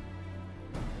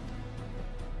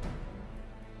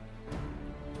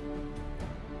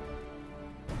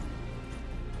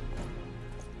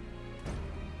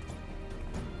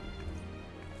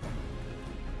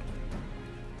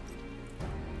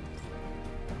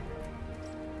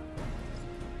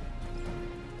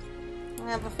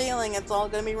 I have a feeling it's all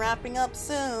going to be wrapping up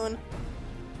soon.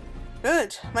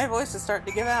 Good. My voice is starting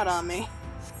to give out on me.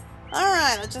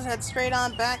 Alright, let's just head straight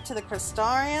on back to the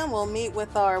Crystarium. We'll meet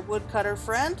with our woodcutter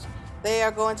friend. They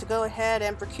are going to go ahead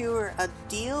and procure a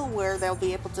deal where they'll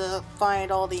be able to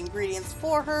find all the ingredients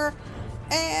for her.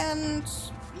 And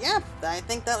yeah, I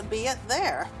think that would be it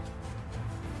there.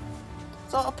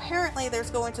 So apparently there's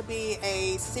going to be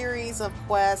a series of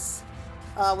quests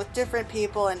with different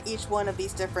people in each one of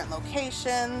these different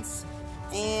locations.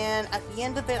 And at the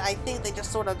end of it, I think they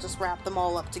just sort of just wrap them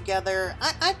all up together.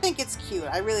 I think it's cute.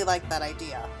 I really like that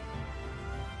idea.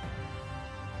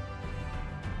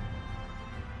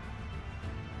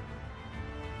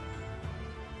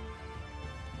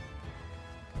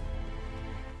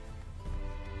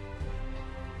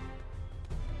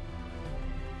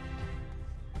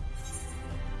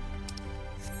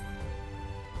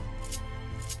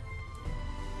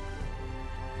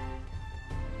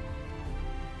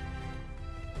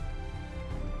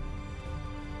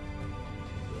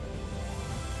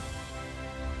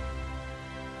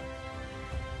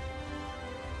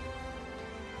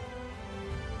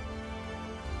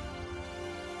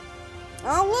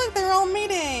 Oh look, they're all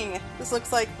meeting! This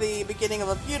looks like the beginning of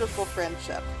a beautiful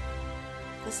friendship.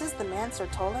 This is the man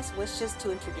Sertolas wishes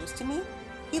to introduce to me?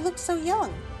 He looks so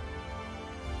young.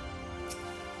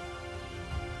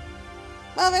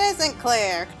 Well, if it isn't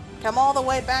Claire. Come all the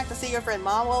way back to see your friend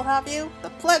Mom will have you? The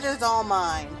pleasure's all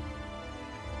mine.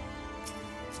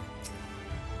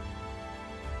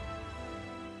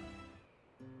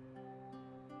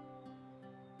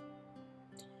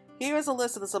 Here is a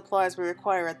list of the supplies we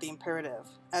require at the Imperative.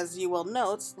 As you will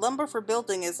note, lumber for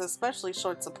building is especially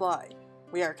short supply.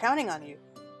 We are counting on you.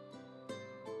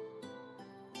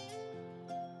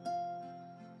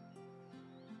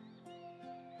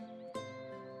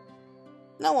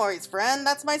 No worries, friend.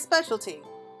 That's my specialty.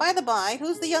 By the by,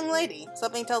 who's the young lady?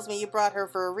 Something tells me you brought her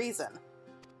for a reason.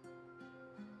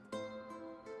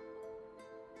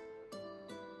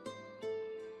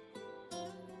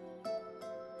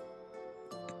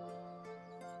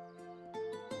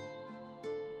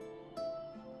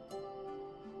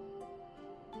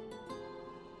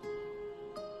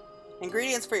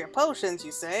 Ingredients for your potions,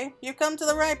 you say? You've come to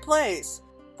the right place.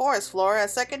 Forest flora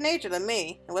is second nature to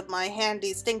me, and with my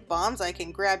handy stink bombs I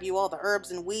can grab you all the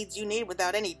herbs and weeds you need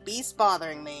without any beasts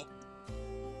bothering me.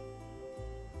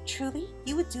 Truly?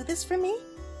 You would do this for me?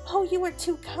 Oh, you are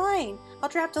too kind. I'll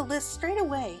draft a list straight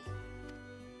away.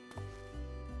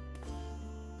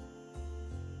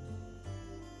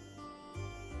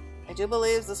 I do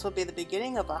believe this will be the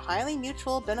beginning of a highly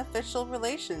mutual beneficial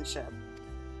relationship.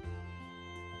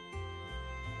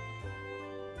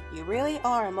 You really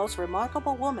are a most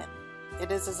remarkable woman.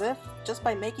 It is as if, just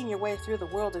by making your way through the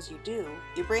world as you do,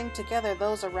 you bring together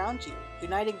those around you,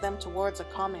 uniting them towards a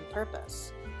common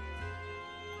purpose.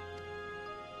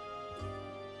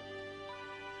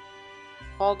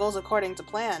 If all goes according to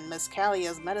plan, Miss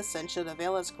Callia's medicine should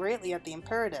avail us greatly at the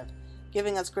Imperative,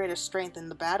 giving us greater strength in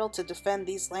the battle to defend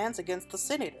these lands against the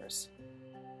Sin Eaters.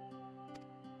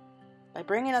 By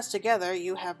bringing us together,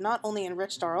 you have not only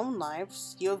enriched our own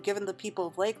lives, you have given the people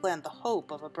of Lakeland the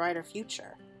hope of a brighter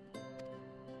future.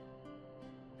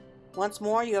 Once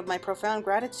more, you have my profound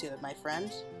gratitude, my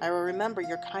friend. I will remember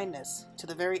your kindness to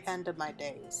the very end of my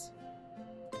days.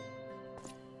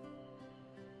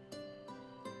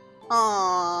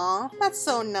 Aww, that's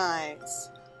so nice.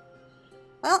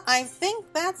 Well, I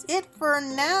think that's it for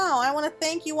now. I want to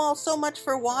thank you all so much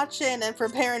for watching and for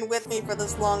bearing with me for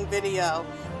this long video.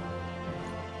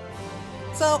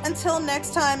 So until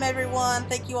next time, everyone,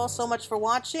 thank you all so much for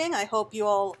watching. I hope you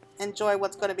all enjoy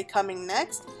what's going to be coming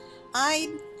next.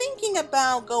 I'm thinking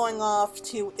about going off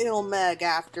to Ilmeg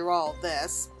after all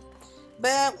this,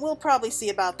 but we'll probably see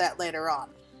about that later on.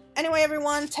 Anyway,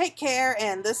 everyone, take care,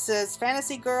 and this is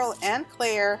Fantasy Girl and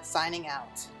Claire signing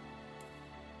out.